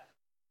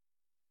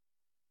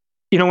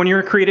when you're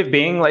a creative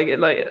being, like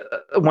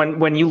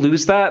when you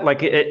lose that,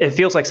 like it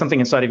feels like something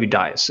inside of you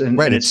dies, and,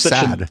 right. and It's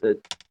sad.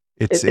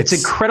 It's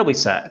incredibly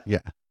sad. Yeah.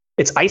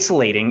 It's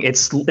isolating.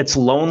 It's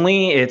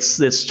lonely. It's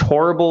this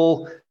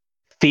horrible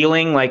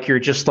feeling like you're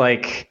just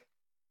like,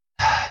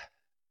 I'm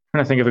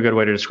trying to think of a good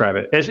way to describe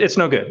it. It's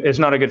no good. It's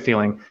not a good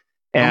feeling.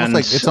 And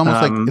it's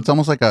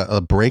almost like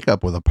a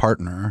breakup with a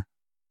partner,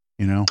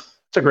 It's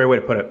a great way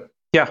to put it.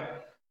 Yeah.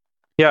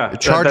 Yeah.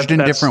 Charged in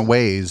different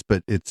ways,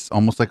 but it's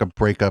almost like a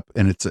breakup.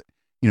 And it's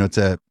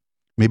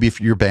maybe if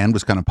your band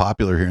was kind of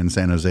popular here in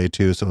San Jose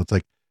too. So it's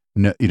like,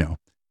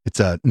 it's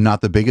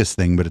not the biggest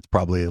thing, but it's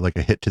probably like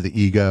a hit to the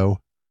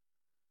ego.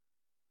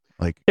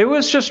 Like it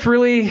was just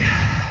really,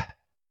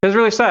 it was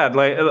really sad.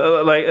 Like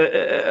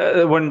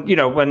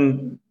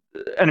when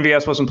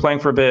NVS wasn't playing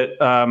for a bit,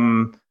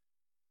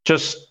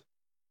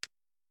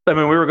 we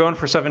were going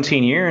for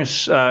 17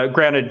 years,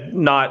 granted,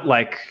 not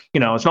like,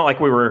 it's not like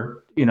we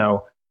were,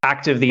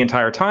 active the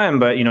entire time,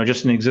 but,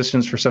 just in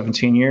existence for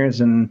 17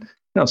 years. And,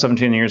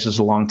 17 years is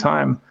a long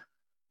time.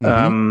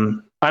 Mm-hmm.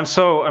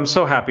 I'm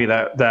so happy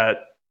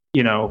that,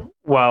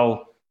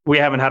 while we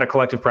haven't had a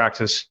collective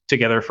practice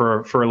together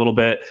for a little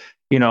bit,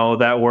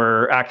 that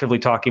we're actively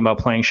talking about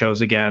playing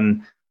shows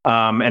again.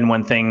 And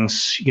when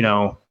things,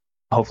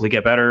 hopefully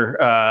get better,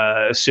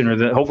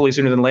 hopefully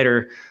sooner than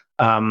later,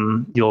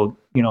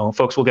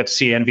 folks will get to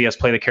see NVS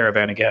play the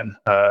Caravan again,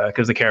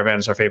 because the Caravan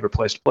is our favorite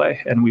place to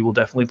play, and we will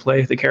definitely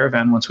play the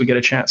Caravan once we get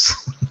a chance.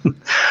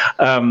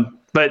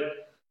 But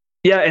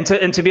yeah, and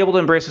to be able to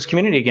embrace this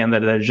community again,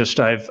 that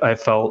I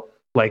felt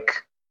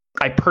like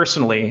I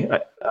personally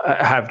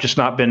have just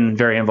not been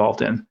very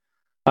involved in.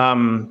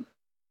 And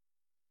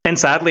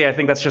sadly, I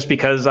think that's just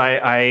because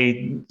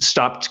I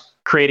stopped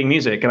creating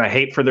music, and I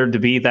hate for there to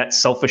be that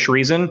selfish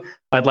reason.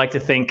 I'd like to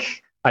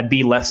think I'd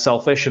be less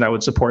selfish and I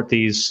would support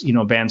these,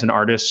 bands and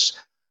artists.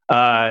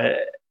 And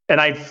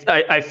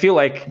I feel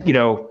like,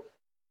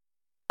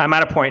 I'm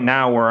at a point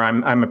now where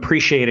I'm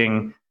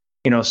appreciating,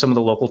 some of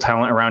the local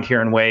talent around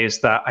here in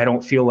ways that I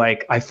don't feel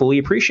like I fully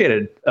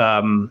appreciated,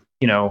 5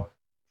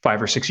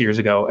 or 6 years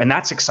ago. And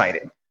that's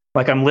exciting.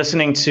 Like I'm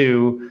listening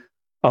to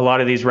a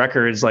lot of these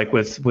records, like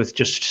with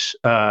just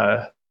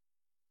a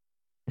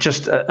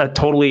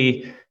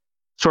totally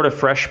sort of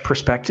fresh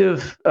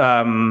perspective.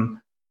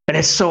 And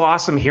it's so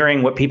awesome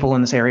hearing what people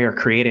in this area are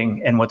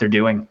creating and what they're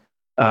doing.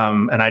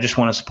 And I just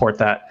want to support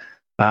that.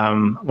 I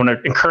want to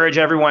encourage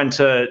everyone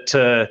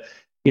to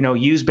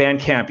use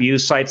Bandcamp,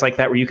 use sites like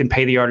that where you can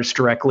pay the artist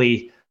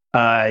directly,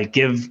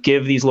 give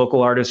these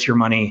local artists your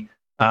money,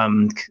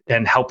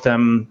 and help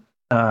them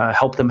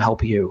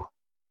help you.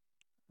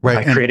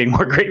 Right. By creating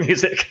more great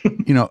music.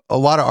 A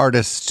lot of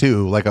artists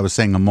too, like I was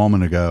saying a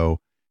moment ago,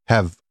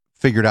 have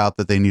figured out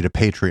that they need a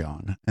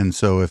Patreon. And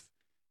so if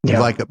you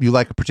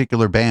like a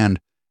particular band,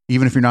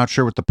 even if you're not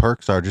sure what the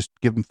perks are, just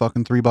give them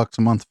fucking $3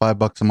 a month,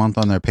 $5 a month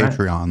on their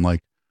Patreon. Right.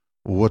 Like,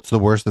 what's the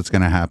worst that's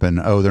going to happen?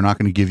 Oh, they're not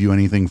going to give you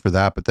anything for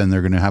that, but then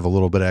they're going to have a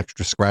little bit of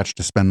extra scratch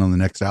to spend on the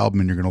next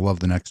album, and you're going to love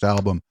the next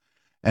album.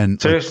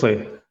 And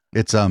seriously,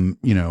 it's that's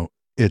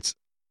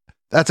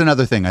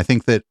another thing. I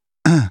think that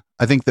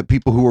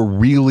people who are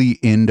really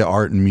into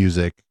art and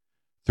music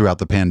throughout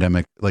the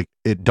pandemic, like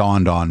it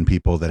dawned on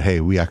people that, hey,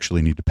 we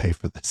actually need to pay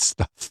for this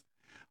stuff.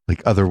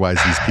 Like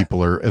otherwise these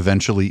people are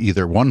eventually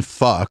either one,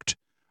 fucked,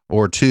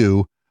 or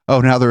two,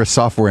 oh, now they're a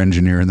software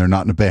engineer and they're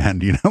not in a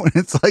band, and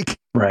it's like,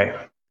 right.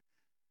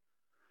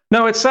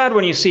 No, it's sad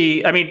when you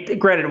see,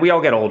 granted, we all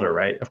get older,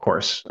 right? Of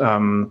course.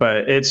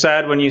 But it's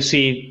sad when you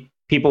see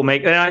people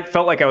make, and I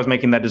felt like I was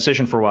making that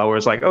decision for a while where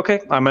it's like,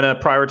 okay, I'm going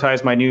to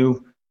prioritize my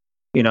new,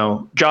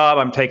 job.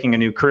 I'm taking a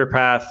new career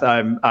path.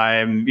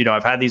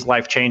 I've had these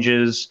life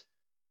changes,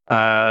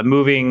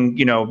 moving,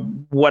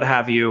 what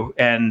have you,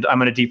 and I'm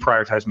going to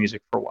deprioritize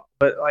music for a while.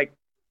 But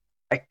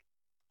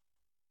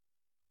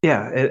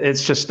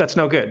it's just, that's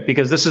no good,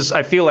 because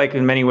I feel like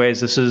in many ways,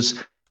 this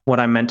is what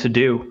I'm meant to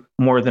do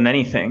more than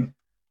anything.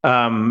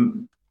 Not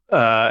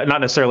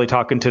necessarily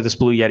talking to this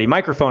Blue Yeti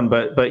microphone,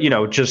 but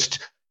just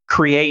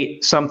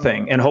create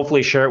something and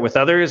hopefully share it with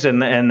others.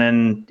 And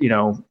then,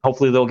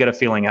 hopefully they'll get a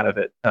feeling out of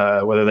it,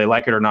 whether they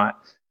like it or not.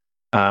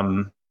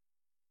 And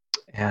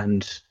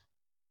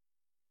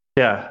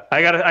yeah,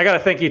 I gotta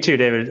thank you too,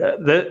 David.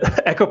 The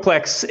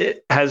Echoplex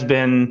has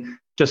been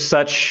just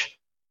such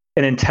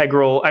an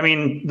integral,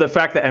 the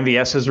fact that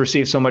MVS has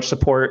received so much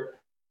support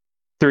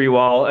through you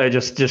all.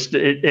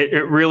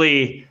 It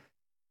really,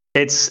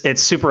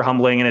 it's super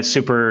humbling, and it's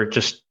super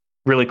just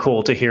really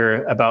cool to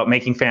hear about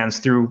making fans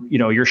through,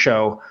 your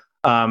show,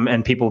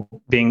 and people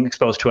being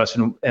exposed to us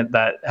and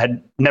that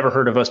had never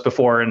heard of us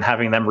before, and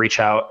having them reach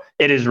out.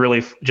 It is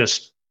really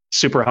just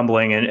super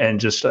humbling, and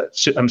just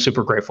I'm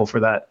super grateful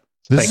for that.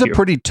 This is a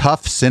pretty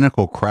tough,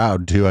 cynical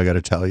crowd too, I got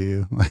to tell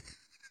you.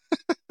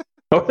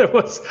 Oh, there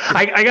was.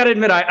 I got to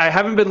admit, I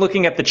haven't been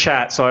looking at the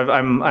chat, so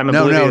I'm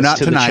oblivious no, not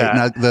to tonight. the chat.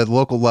 Not the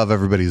local love.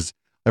 Everybody's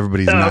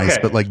nice, okay.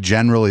 but like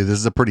generally, this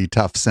is a pretty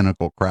tough,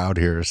 cynical crowd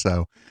here.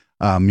 So,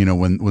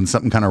 when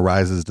something kind of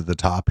rises to the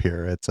top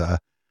here, it's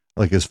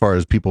like, as far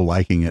as people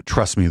liking it,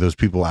 trust me, those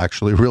people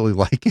actually really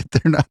like it.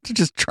 They're not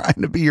just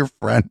trying to be your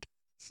friend.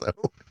 So,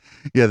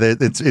 yeah,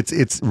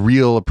 it's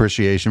real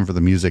appreciation for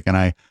the music, and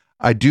I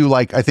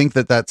think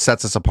that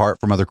sets us apart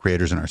from other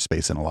creators in our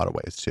space in a lot of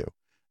ways too.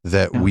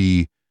 That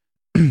we.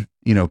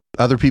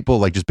 Other people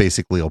like just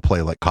basically will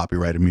play like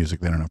copyrighted music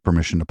they don't have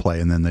permission to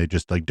play, and then they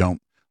just like don't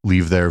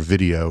leave their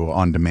video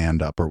on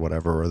demand up or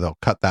whatever, or they'll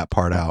cut that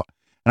part out,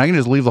 and I can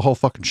just leave the whole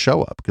fucking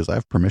show up because I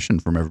have permission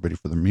from everybody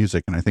for the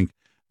music. And I think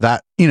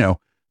that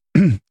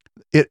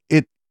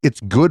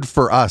it's good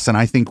for us, and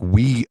I think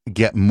we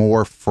get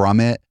more from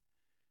it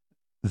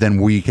than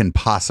we can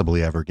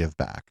possibly ever give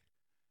back.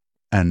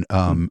 And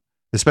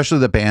especially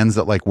the bands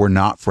that like we're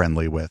not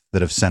friendly with,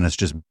 that have sent us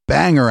just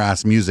banger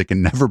ass music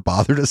and never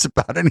bothered us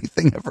about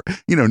anything ever,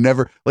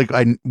 never like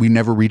we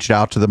never reached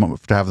out to them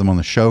to have them on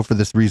the show for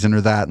this reason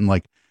or that. And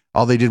like,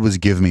 all they did was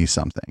give me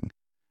something.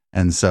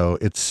 And so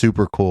it's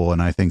super cool.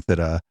 And I think that,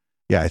 I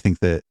think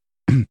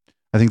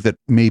that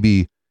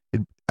maybe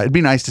it'd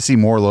be nice to see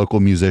more local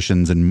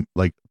musicians and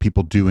like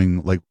people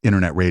doing like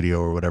internet radio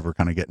or whatever,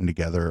 kind of getting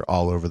together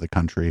all over the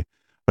country.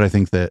 But I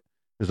think that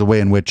there's a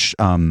way in which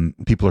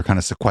people are kind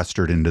of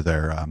sequestered into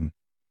their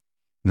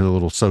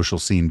little social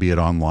scene, be it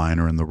online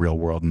or in the real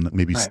world, and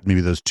maybe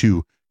those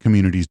two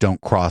communities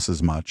don't cross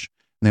as much.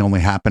 And they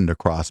only happen to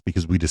cross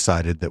because we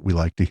decided that we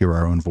like to hear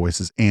our own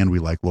voices and we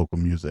like local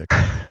music,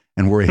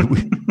 and we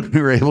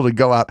were able to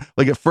go out.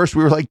 Like at first,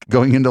 we were like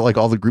going into like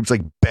all the groups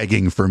like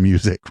begging for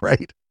music,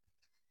 right?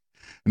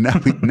 And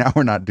now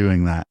we're not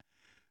doing that.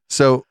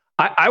 So.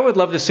 I would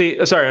love to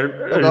see. Sorry,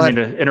 I didn't mean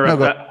to interrupt.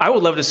 No, I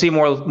would love to see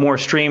more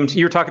streams.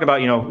 You were talking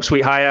about,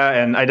 Sweet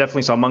Haya, and I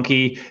definitely saw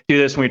Monkey do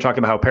this when we were talking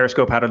about how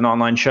Periscope had an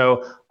online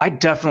show. I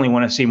definitely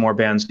want to see more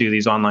bands do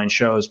these online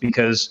shows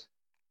because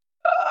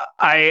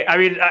I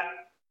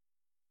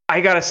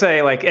gotta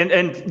say, like,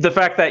 and the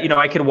fact that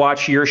I could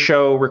watch your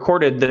show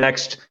recorded the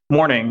next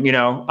morning.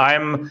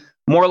 I'm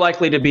more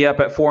likely to be up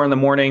at 4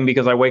 a.m.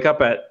 because I wake up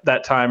at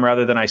that time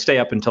rather than I stay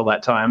up until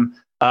that time.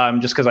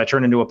 Just because I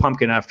turn into a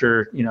pumpkin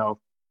after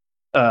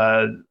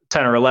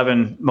 10 or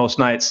 11 most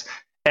nights,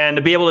 and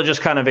to be able to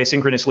just kind of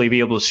asynchronously be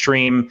able to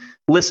stream,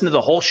 listen to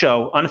the whole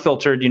show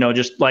unfiltered,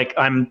 just like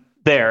I'm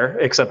there,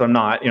 except I'm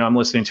not, I'm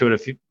listening to it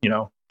if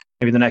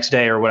maybe the next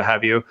day or what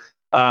have you,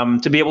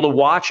 to be able to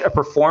watch a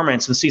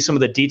performance and see some of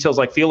the details,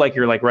 like feel like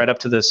you're like right up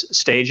to this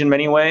stage in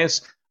many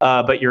ways,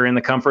 but you're in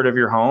the comfort of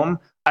your home.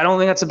 I don't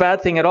think that's a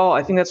bad thing at all.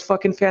 I think that's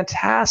fucking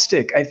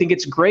fantastic. I think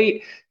it's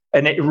great.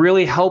 And it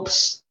really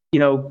helps,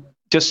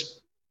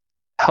 just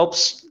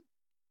helps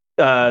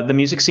the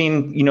music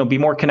scene, be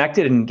more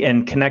connected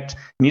and connect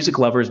music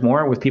lovers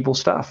more with people's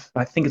stuff.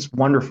 I think it's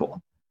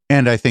wonderful.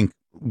 And I think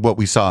what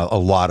we saw a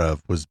lot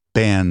of was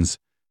bands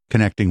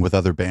connecting with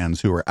other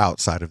bands who are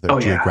outside of their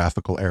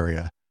geographical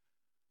area.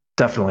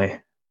 Definitely.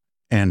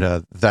 And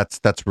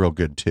that's real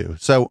good too.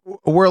 So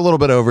we're a little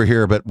bit over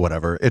here, but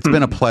whatever. It's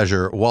been a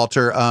pleasure,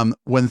 Walter.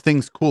 When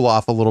things cool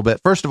off a little bit,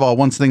 first of all,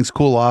 once things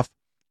cool off,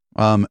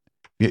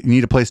 you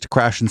need a place to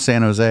crash in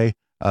San Jose.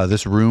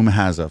 This room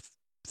has a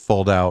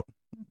fold out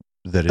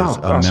that is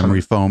awesome.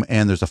 Memory foam,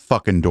 and there's a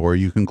fucking door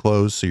you can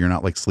close, so you're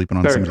not like sleeping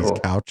on somebody's cool.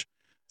 couch.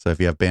 So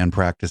if you have band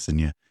practice and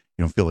you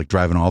don't feel like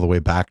driving all the way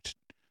back,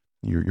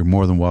 you're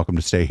more than welcome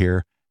to stay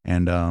here.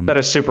 And that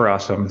is super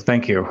awesome.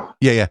 Thank you.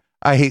 Yeah.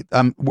 I hate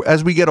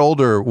as we get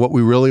older, what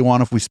we really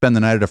want if we spend the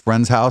night at a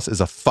friend's house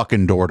is a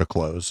fucking door to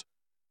close.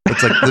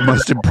 It's like the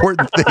most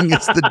important thing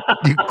is that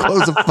you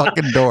close a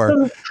fucking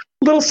door.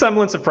 Little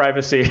semblance of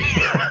privacy.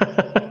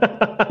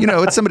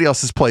 It's somebody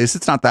else's place.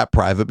 It's not that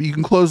private, but you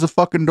can close the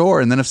fucking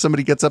door. And then if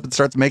somebody gets up and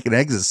starts making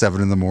eggs at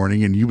 7 a.m.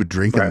 and you would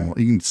drink them,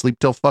 you can sleep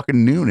till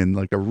fucking noon in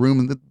like a room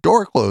and the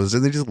door closed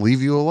and they just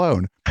leave you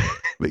alone.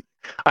 But,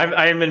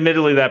 I'm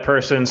admittedly that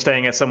person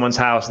staying at someone's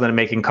house and then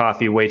making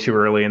coffee way too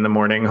early in the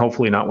morning,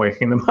 hopefully not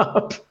waking them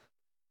up.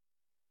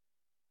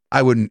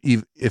 I wouldn't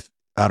even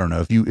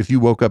if you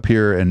woke up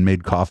here and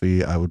made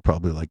coffee, I would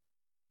probably like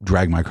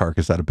drag my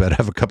carcass out of bed,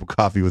 have a cup of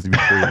coffee with you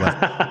before you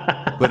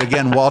left. But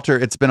again, Walter,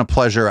 it's been a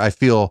pleasure. I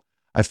feel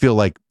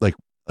like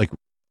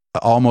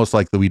almost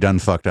like that we done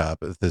fucked up.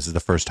 This is the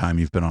first time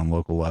you've been on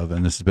Local Love,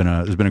 and this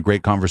has been a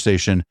great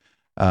conversation.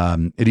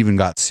 It even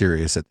got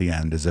serious at the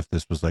end, as if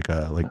this was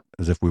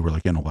as if we were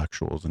like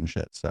intellectuals and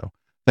shit. So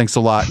thanks a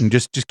lot, and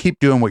just keep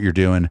doing what you're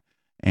doing.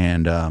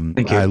 And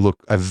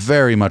I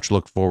very much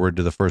look forward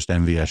to the first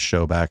MVS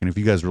show back. And if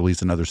you guys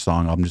release another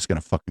song, I'm just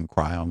gonna fucking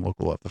cry on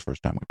Local Love the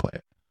first time we play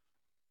it.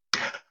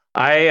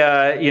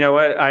 You know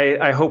what?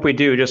 I hope we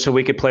do, just so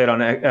we could play it on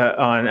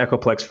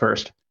Echoplex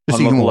first. Just On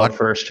so you can Local Love watch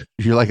first.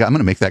 You're like, I'm going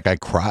to make that guy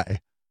cry.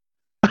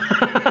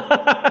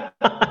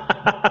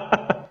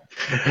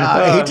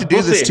 I hate to do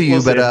We'll this see. to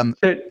you, We'll but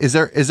see. is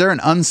there an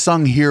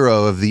unsung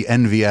hero of the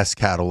NVS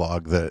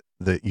catalog that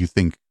you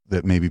think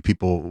that maybe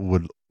people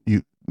would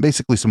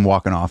basically some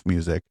walking off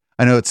music?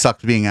 I know it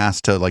sucked being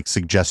asked to like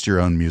suggest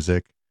your own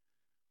music.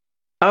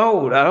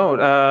 So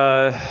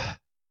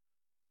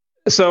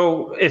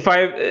if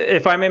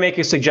I may make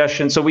a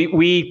suggestion, so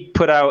we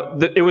put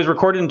out it was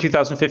recorded in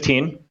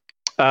 2015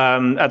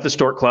 at the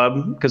Stork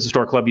Club, because the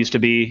Stork Club used to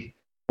be,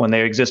 when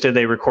they existed,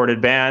 they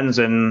recorded bands,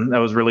 and that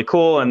was really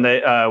cool. And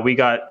we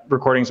got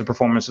recordings and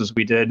performances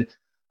we did.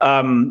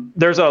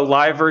 There's a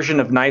live version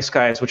of Nice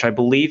Guys, which I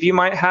believe you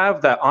might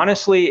have. That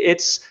honestly,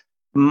 it's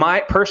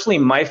my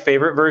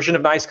favorite version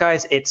of Nice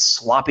Guys. It's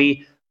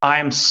sloppy.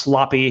 I'm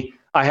sloppy.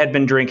 I had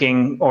been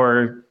drinking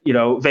or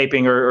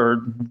vaping or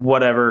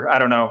whatever. I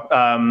don't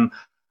know.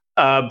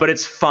 But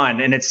it's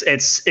fun, and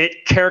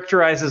it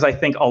characterizes, I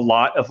think, a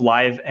lot of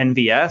live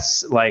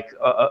NVS, like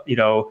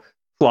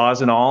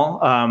flaws and all.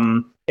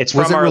 It's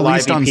Was from it our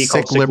live released on EP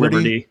called Sick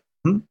Liberty?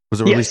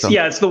 Was it released on?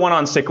 Yeah, it's the one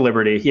on Sick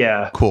Liberty.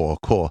 Yeah. Cool.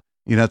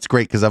 That's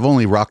great, because I've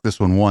only rocked this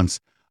one once.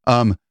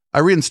 I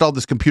reinstalled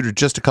this computer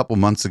just a couple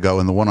months ago,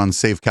 and the one on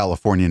Save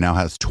California now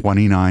has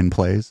 29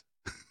 plays.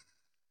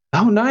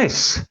 Oh,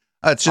 nice.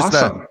 It's just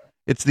Awesome.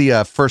 it's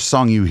the first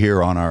song you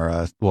hear on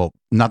our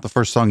not the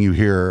first song you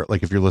hear,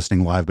 like if you're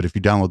listening live, but if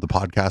you download the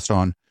podcast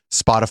on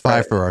Spotify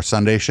Right. for our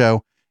Sunday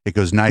show, it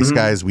goes Nice Mhm.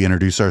 Guys. We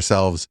introduce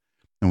ourselves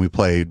and we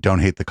play Don't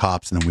Hate the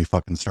Cops, and then we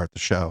fucking start the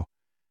show.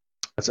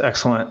 That's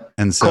excellent.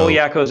 And so Cole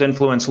Yacco's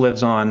influence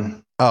lives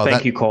on. Oh,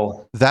 Thank you,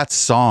 Cole. that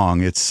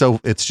song, it's like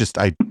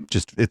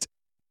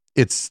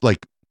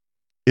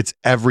it's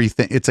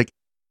everything. It's like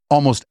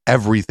almost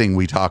everything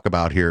we talk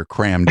about here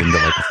crammed into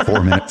like a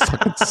 4-minute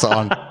fucking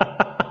song.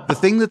 The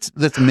thing that's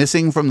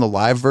missing from the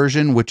live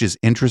version, which is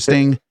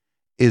interesting,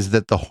 is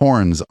that the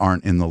horns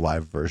aren't in the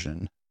live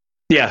version.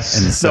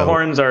 Yes, And so- the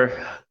horns are.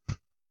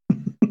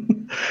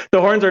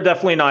 The horns are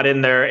definitely not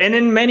in there, and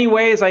in many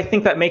ways, I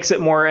think that makes it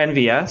more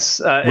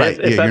NVS. Right.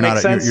 If that you're makes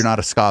not sense. you're not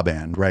a ska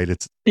band, right?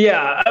 It's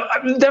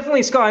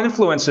Definitely ska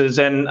influences,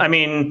 and I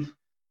mean,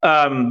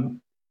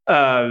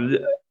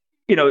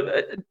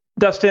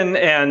 Dustin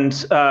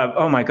and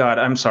oh my God,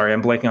 I'm sorry,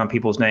 I'm blanking on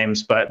people's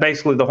names, but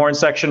basically the horn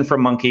section from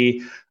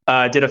Monkey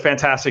did a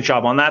fantastic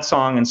job on that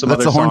song and some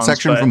that's other the horn songs,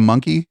 section but from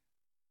Monkey.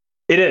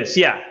 It is,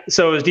 yeah.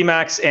 So it was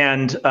D-Max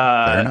and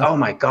enough. oh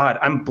my God,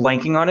 I'm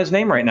blanking on his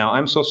name right now.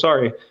 I'm so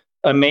sorry.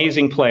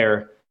 Amazing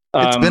player.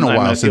 It's been a I'm while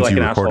gonna feel since like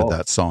you an recorded asshole.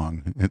 that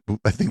song.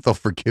 I think they'll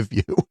forgive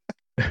you.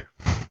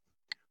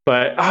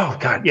 But oh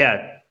God,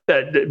 yeah.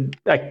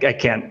 I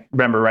can't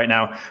remember right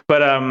now.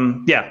 But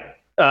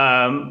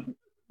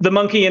the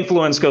Monkey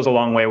influence goes a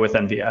long way with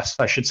NVS.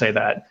 I should say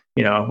that,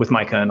 with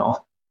Micah and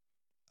all.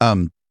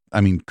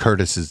 I mean,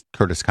 Curtis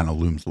kind of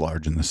looms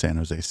large in the San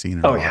Jose scene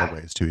in a lot of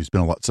ways too. He's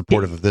been a lot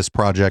supportive of this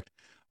project.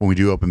 When we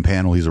do open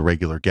panel, he's a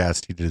regular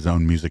guest. He did his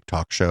own music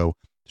talk show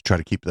to try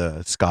to keep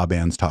the ska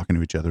bands talking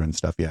to each other and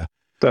stuff. Yeah.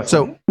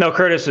 Definitely. So no,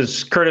 Curtis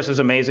is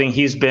amazing.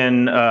 He's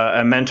been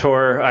a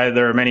mentor.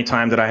 There are many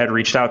times that I had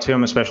reached out to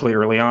him, especially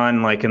early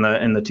on, like in the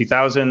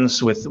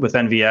 2000s with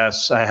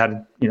NVS. I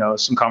had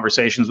some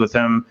conversations with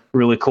him.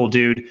 Really cool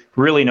dude.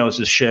 Really knows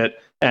his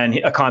shit, and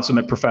a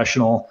consummate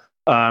professional.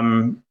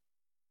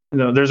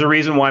 There's a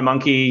reason why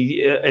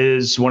Monkey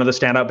is one of the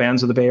standout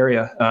bands of the Bay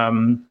Area.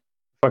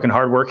 Fucking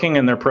hardworking,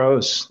 and they're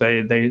pros.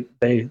 They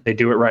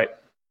do it right.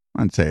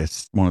 I'd say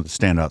it's one of the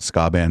standout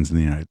ska bands in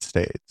the United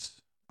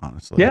States,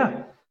 honestly.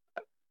 Yeah,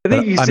 I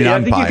think you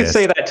could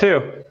say that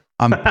too.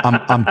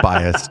 I'm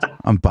biased.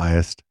 I'm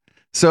biased.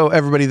 So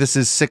everybody, this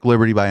is Sick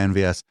Liberty by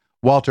NVS.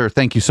 Walter,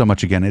 thank you so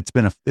much again. It's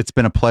been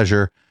a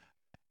pleasure.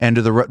 And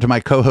to my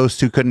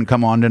co-host who couldn't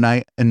come on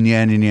tonight, and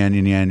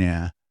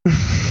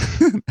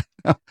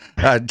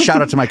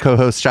shout out to my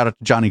co-host, shout out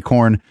to Johnny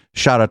Korn,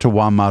 shout out to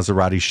Juan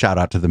Maserati, shout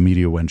out to the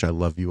Media Wench. I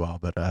love you all,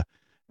 but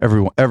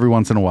every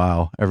once in a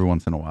while.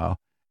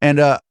 And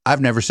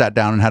I've never sat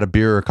down and had a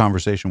beer or a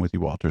conversation with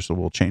you, Walter. So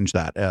we'll change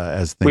that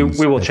as things.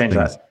 We will change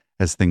that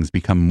as things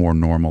become more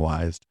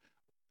normalized.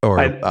 Or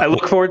I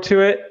look forward to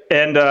it.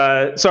 And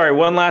sorry,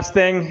 one last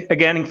thing.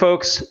 Again,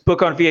 folks,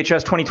 book on VHS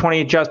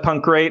 2020 Jazz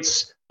Punk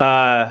Greats.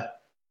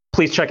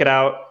 Please check it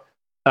out.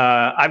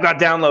 I've got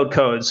download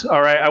codes.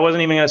 All right, I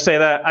wasn't even going to say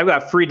that. I've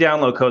got free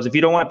download codes. If you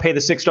don't want to pay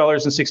the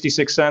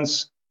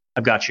 $6.66,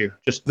 I've got you.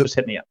 Just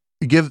hit me up.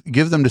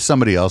 Give them to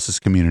somebody else's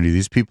community.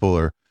 These people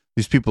are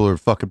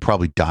fucking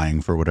probably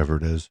dying for whatever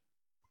it is.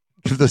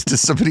 Give those to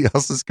somebody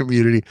else's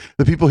community.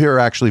 The people here are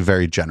actually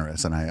very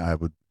generous, and I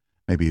would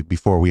maybe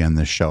before we end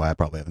this show, I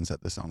probably haven't said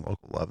this on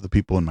Local Love. The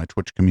people in my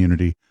Twitch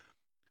community,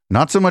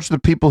 not so much the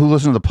people who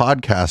listen to the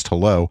podcast,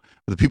 hello,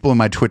 but the people in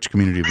my Twitch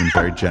community have been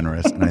very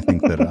generous, and I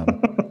think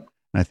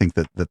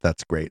that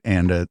that's great.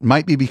 And it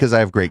might be because I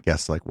have great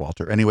guests like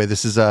Walter. Anyway,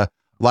 this is a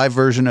live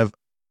version of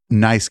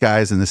Nice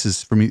Guys, and this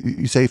is from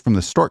you say from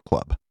the Stork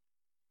Club.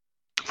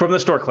 From the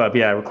Stork Club,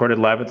 yeah, recorded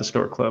live at the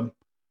Stork Club.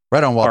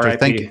 Right on, Walter.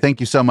 R.I.P.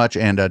 Thank you so much,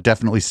 and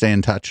definitely stay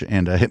in touch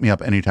and hit me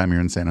up anytime you're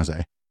in San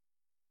Jose.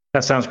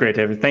 That sounds great,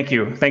 David. Thank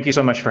you. Thank you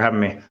so much for having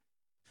me.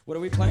 What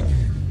are we playing?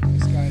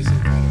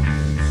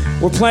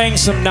 We're playing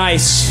some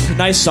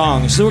nice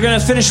songs. So we're going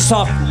to finish this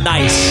off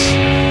nice.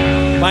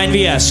 By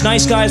NVS.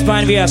 Nice Guys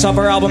by NVS off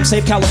our album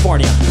Save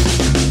California.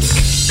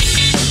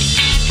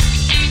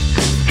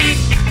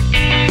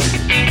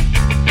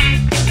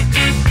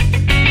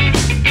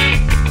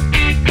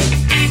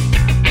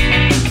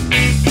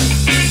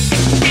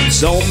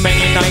 So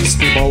many nice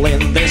people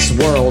in this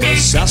world, a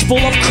cesspool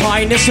of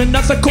kindness and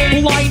ethical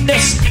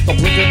blindness.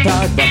 Completely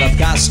powered by the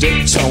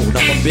plastic tone of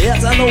a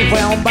bit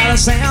overwhelmed by the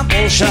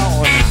sample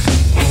shown.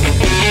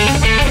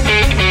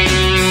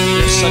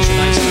 You're such a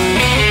nice guy.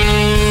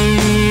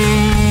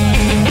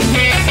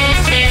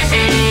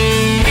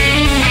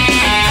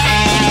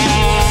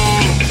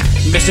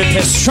 Mr.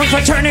 Piss Drunk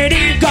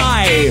Fraternity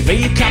guy,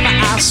 become an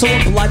asshole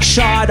with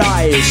bloodshot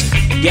eyes.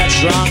 Get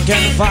drunk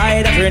and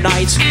fight every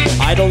night.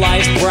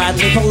 Idolize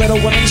Bradley for little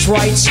women's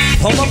rights.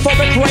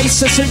 Homophobic,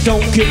 racist, and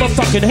don't give a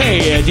fucking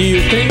hey. Do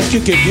you think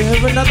you could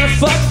give another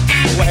fuck?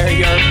 Wear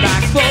your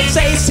backbone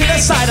face to the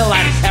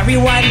sideline.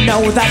 Everyone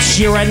know that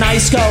you're a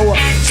nice go.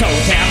 So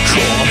damn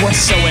cool, we're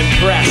so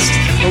impressed.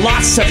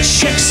 Lots of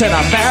chicks in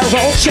a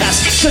barrel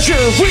chest. Cause you're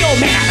a real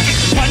man.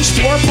 Punch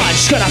for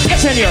punch, gonna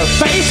piss in your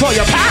face while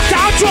you're passed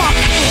out drunk.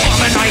 I'm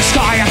a nice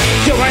guy,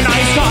 you're a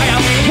nice guy.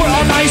 We're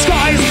all nice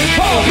guys.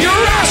 Oh,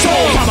 you're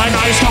asshole. I'm a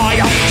nice guy,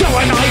 you're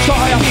a nice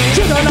guy.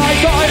 You're a nice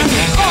guy.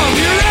 Oh,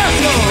 you're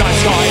asshole.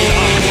 Nice guy.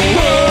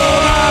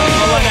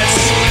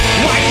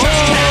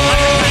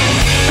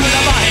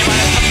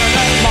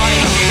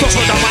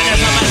 I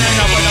just can't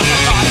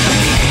understand.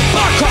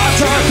 Fuck off,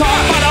 jerk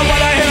off, I don't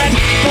wanna hear it.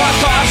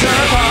 Fuck off,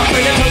 jerk off,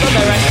 bring it to the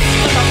lyric.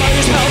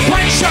 Somebody's hell,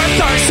 quench your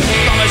thirst.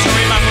 Promise to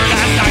remember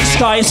that nice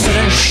guys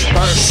finish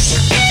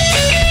first.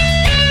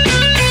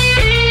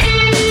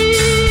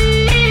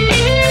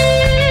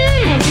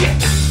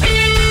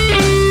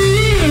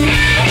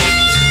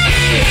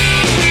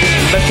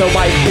 Mr.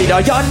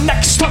 Whitebeater, you're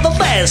next on the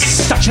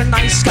list. Such a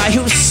nice guy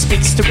who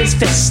speaks to his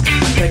fist.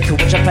 Pick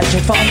which I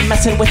pension for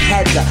messing with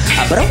head.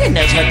 But only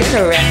knows for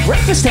dinner and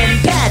breakfast in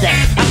bed.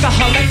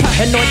 Alcoholic,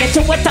 paranoid,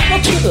 into a double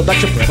kill.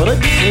 But you're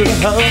privileged to the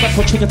hell that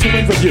puts you into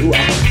review.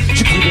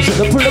 She breathes in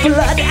the pool of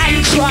blood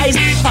and cries.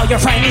 All your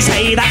friends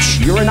say that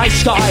you're a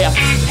nice guy.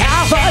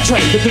 Have a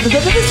drink.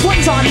 This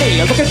one's on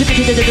me. Look at you. I'm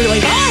going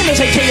to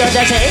take to your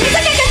disease.